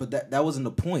 But that wasn't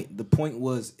the point. The point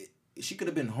was she could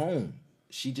have been home.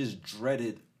 She just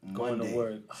dreaded going Monday. to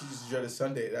work. She just dreaded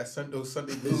Sunday. That's those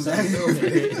Sunday blues.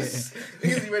 Niggas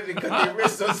be ready to cut their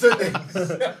wrists on Sunday.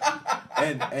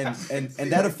 and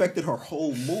that affected her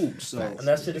whole mood. So and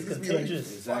that shit is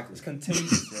contagious. Exactly, it's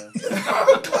contagious.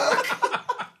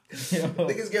 Yeah.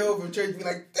 Niggas get home from church and be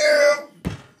like, damn.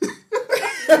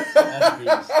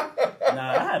 Nah,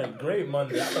 I had a great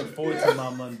Monday. I look forward to my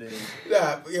Monday.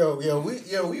 Nah, we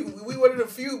one of the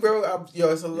few, bro.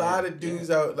 It's a lot of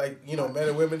dudes out, like, men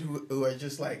and women who are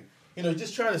just like,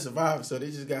 just trying to survive. So they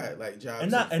just got like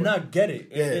jobs and not get it.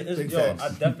 Yeah, I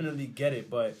definitely get it,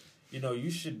 but you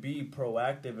should be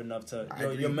proactive enough to.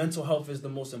 Your mental health is the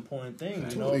most important thing.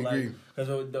 Because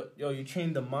you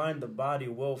train the mind, the body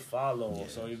will follow. Yeah.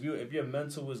 So if your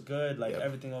mental is good, like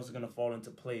everything else is gonna fall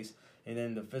into place. And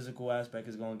then the physical aspect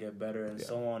is gonna get better, and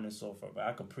so on and so forth. But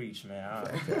I could preach, man. I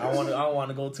don't want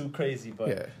to go too crazy,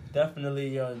 but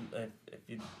definitely,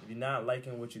 if you're not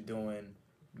liking what you're doing,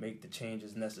 make the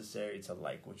changes necessary to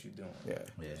like what you're doing.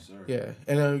 Yeah.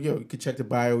 And you can check the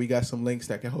bio. We got some links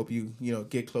that can help you,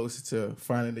 get closer to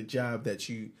finding the job that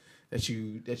you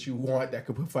want, that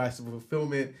could provide some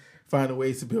fulfillment, finding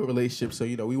ways to build relationships. So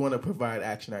we want to provide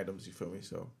action items. You feel me?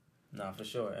 So. Nah, for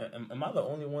sure. Am I the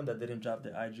only one that didn't drop the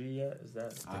IG yet? Is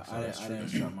that? I didn't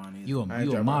drop mine either.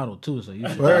 You a model too, so you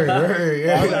should.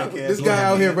 Yeah. This guy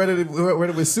out here running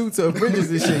with suits or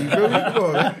bridges and shit. You feel me? Come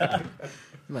on, man.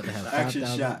 You about to have action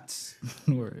shots.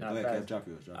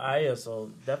 Yeah,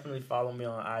 so definitely follow me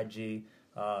on IG.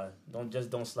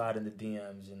 Don't slide in the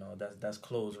DMs. That's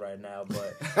closed right now.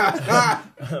 But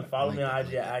follow me on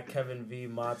IG at Kevin V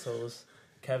Matos.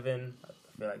 Kevin, I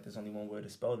feel like there's only one way to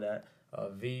spell that.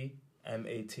 VMATOS.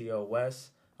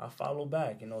 I follow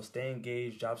back. Stay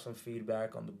engaged. Drop some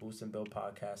feedback on the Boost and Build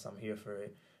podcast. I'm here for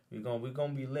it. We're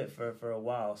gonna be lit for a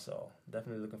while. So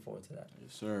definitely looking forward to that.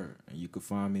 Yes, sir. And you can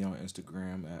find me on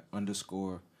Instagram at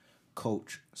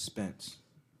 _Coach Spence.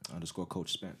 _Coach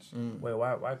Spence. Wait,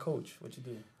 why Coach? What you do?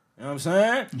 You know what I'm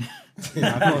saying?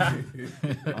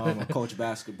 I coach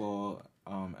basketball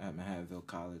at Manhattanville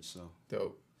College. So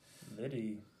dope.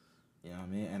 Liddy. You know what I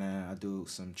mean? And I do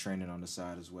some training on the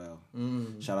side as well.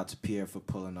 Shout out to Pierre for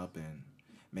pulling up and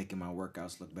making my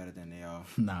workouts look better than they are.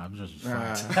 Nah, I'm just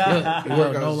fire. Your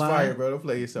workouts fire, bro. Don't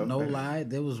play yourself. No lie.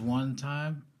 There was one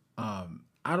time, I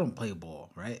don't play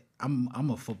ball, right? I'm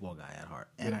a football guy at heart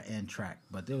and track.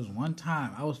 But there was one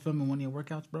time I was filming one of your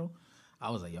workouts, bro. I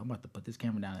was like, yo, I'm about to put this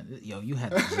camera down. You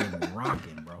had the gym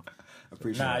rocking, bro.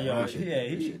 Appreciate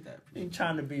that. He's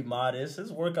trying to be modest.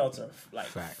 His workouts are like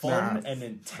fun and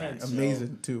intense.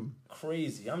 Amazing too.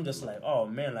 Crazy. I'm just like, oh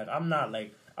man, like I'm not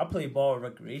like I play ball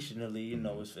recreationally.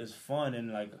 It's fun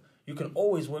and like you can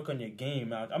always work on your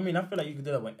game. I mean, I feel like you can do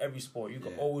that with every sport. You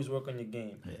can always work on your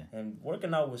game. Yeah. And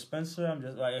working out with Spencer, I'm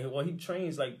just like, he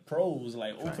trains like pros,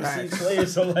 like overseas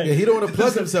players. So like, he don't want to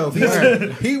plug himself.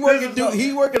 He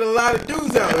working a lot of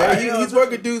dudes out, man. He's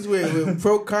working dudes with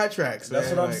pro contracts. That's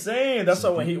what I'm saying. That's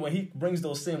why when he brings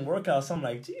those same workouts, I'm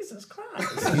like, Jesus Christ.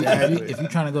 If you're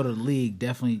trying to go to the league,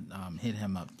 definitely hit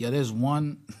him up. Yo, there's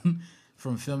one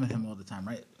from filming him all the time,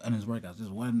 right? On his workouts,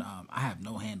 there's one. I have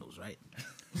no handles, right?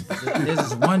 There's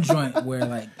this one joint where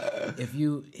like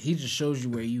he just shows you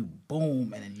where you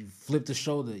boom and then you flip the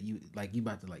shoulder, you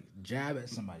about to like jab at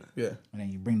somebody, and then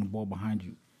you bring the ball behind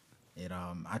you.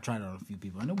 I tried it on a few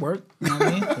people and it worked. You know what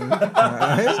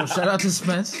I mean? So shout out to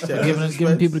Spence for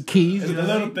giving people the keys. The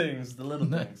little things.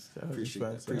 Appreciate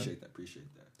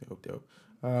that. Dope.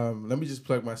 Let me just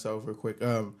plug myself real quick.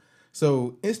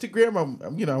 So Instagram,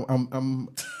 I'm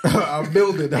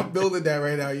building that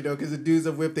right now, because the dudes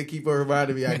of Whip, they keep on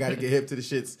reminding me I got to get hip to the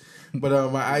shits.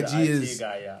 But my IG is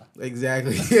guy,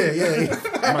 exactly, yeah.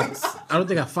 I don't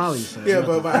think I follow you. So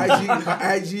but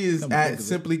my IG is at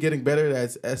Simply Getting Better.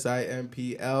 That's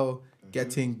SIMPL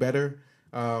Getting Better.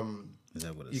 Is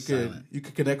that what it's you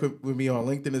could connect with me on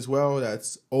LinkedIn as well.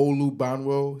 That's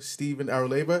Olubanwo Stephen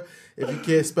Aruleba. If you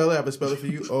can't spell it, I will spell it for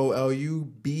you.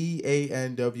 OLUBANWO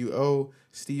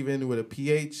Stephen with a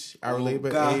PH.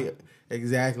 Aruleba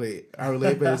exactly.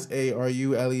 Aruleba is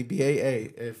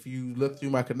ARULEBAA. If you look through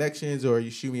my connections or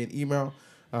you shoot me an email,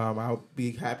 I'll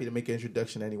be happy to make an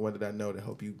introduction to anyone that I know to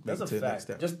help you make it to the next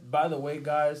step. Just by the way,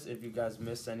 guys, if you guys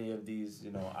miss any of these,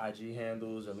 IG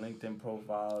handles or LinkedIn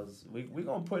profiles, we're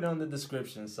going to put it on the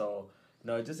description. So,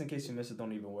 just in case you miss it,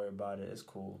 don't even worry about it. It's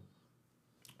cool.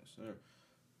 Yes, sir.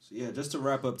 So, yeah, just to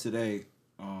wrap up today,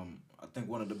 I think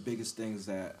one of the biggest things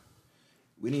that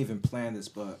we didn't even plan this,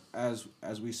 but as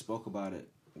we spoke about it,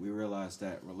 we realized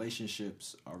that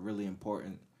relationships are really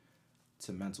important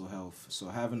to mental health. So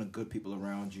having the good people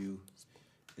around you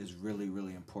is really,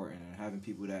 really important, and having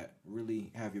people that really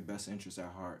have your best interests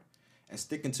at heart and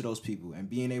sticking to those people and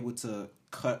being able to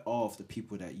cut off the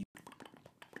people that you...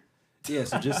 Yeah,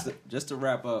 so just to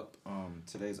wrap up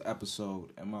today's episode,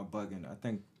 am I bugging? I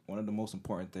think one of the most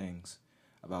important things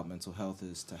about mental health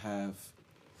is to have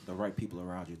the right people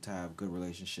around you, to have good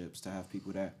relationships, to have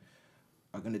people that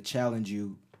are going to challenge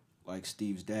you like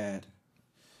Steve's dad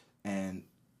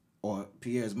or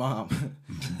Pierre's mom,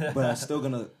 but are still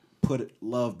going to put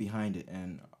love behind it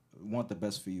and want the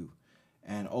best for you.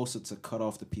 And also to cut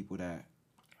off the people that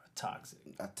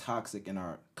are toxic and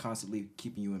are constantly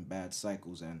keeping you in bad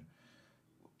cycles and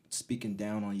speaking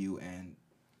down on you and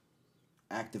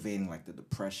activating like the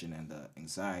depression and the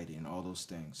anxiety and all those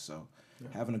things. So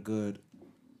having a good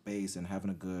base and having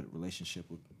a good relationship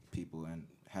with people and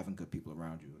having good people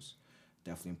around you is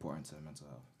definitely important to mental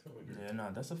health. Yeah,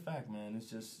 no, that's a fact, man. It's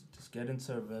just get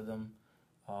into a rhythm.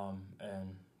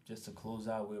 And just to close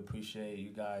out, we appreciate you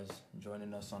guys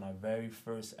joining us on our very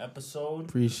first episode.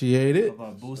 Appreciate it. Of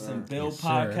our Boost and Build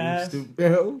podcast. Boost and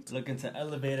Build. Looking to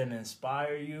elevate and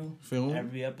inspire you. Film.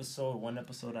 Every episode, one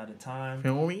episode at a time.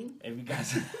 Filming. If you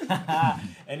guys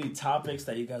any topics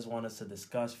that you guys want us to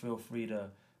discuss, feel free to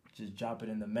just drop it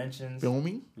in the mentions.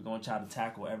 Filming. We're going to try to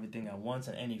tackle everything at once.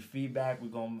 And any feedback, we're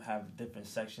going to have different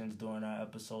sections during our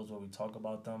episodes where we talk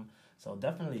about them. So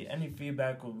definitely, any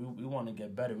feedback, we want to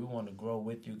get better. We want to grow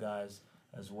with you guys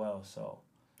as well. So,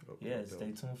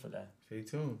 stay tuned for that. Stay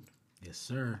tuned. Yes,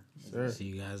 sir. Yes, sir. See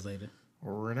you guys later.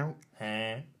 Over and out.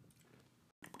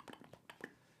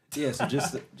 Yeah, so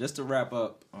just to wrap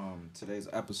up today's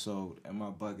episode, am I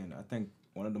bugging? I think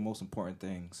one of the most important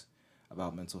things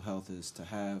about mental health is to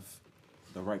have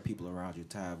the right people around you,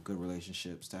 to have good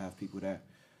relationships, to have people that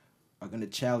are going to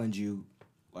challenge you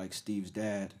like Steve's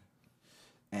dad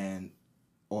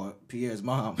or Pierre's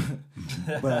mom,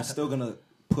 but are still going to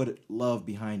put love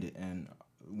behind it and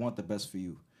want the best for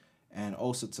you. And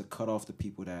also to cut off the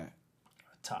people that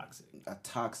are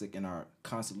toxic and are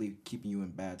constantly keeping you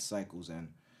in bad cycles and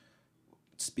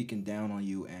speaking down on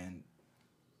you and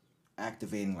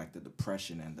activating like the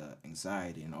depression and the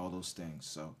anxiety and all those things.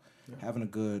 So having a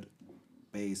good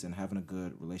base and having a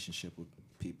good relationship with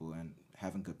people and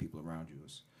having good people around you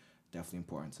is definitely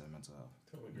important to mental health.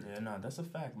 Yeah, no, that's a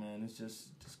fact, man. It's just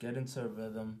get into a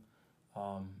rhythm.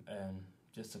 And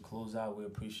just to close out, we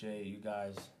appreciate you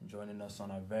guys joining us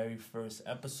on our very first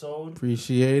episode.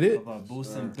 Appreciate it. Of our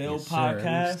Boost and Build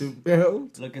podcast. Boost and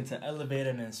Build. Looking to elevate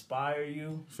and inspire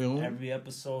you. Film. Every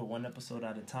episode, one episode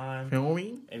at a time.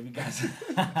 Filming. If you guys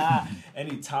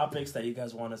any topics that you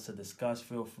guys want us to discuss,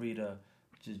 feel free to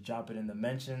just drop it in the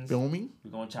mentions. Filming.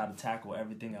 We're going to try to tackle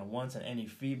everything at once. And any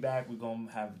feedback, we're going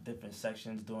to have different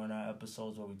sections during our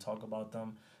episodes where we talk about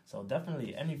them. So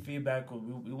definitely, any feedback,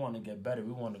 we want to get better.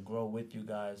 We want to grow with you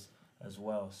guys as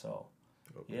well. So,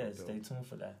 stay tuned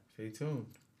for that. Stay tuned.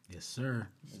 Yes, sir.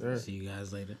 Yes, sir. See you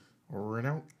guys later. Over and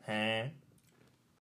out.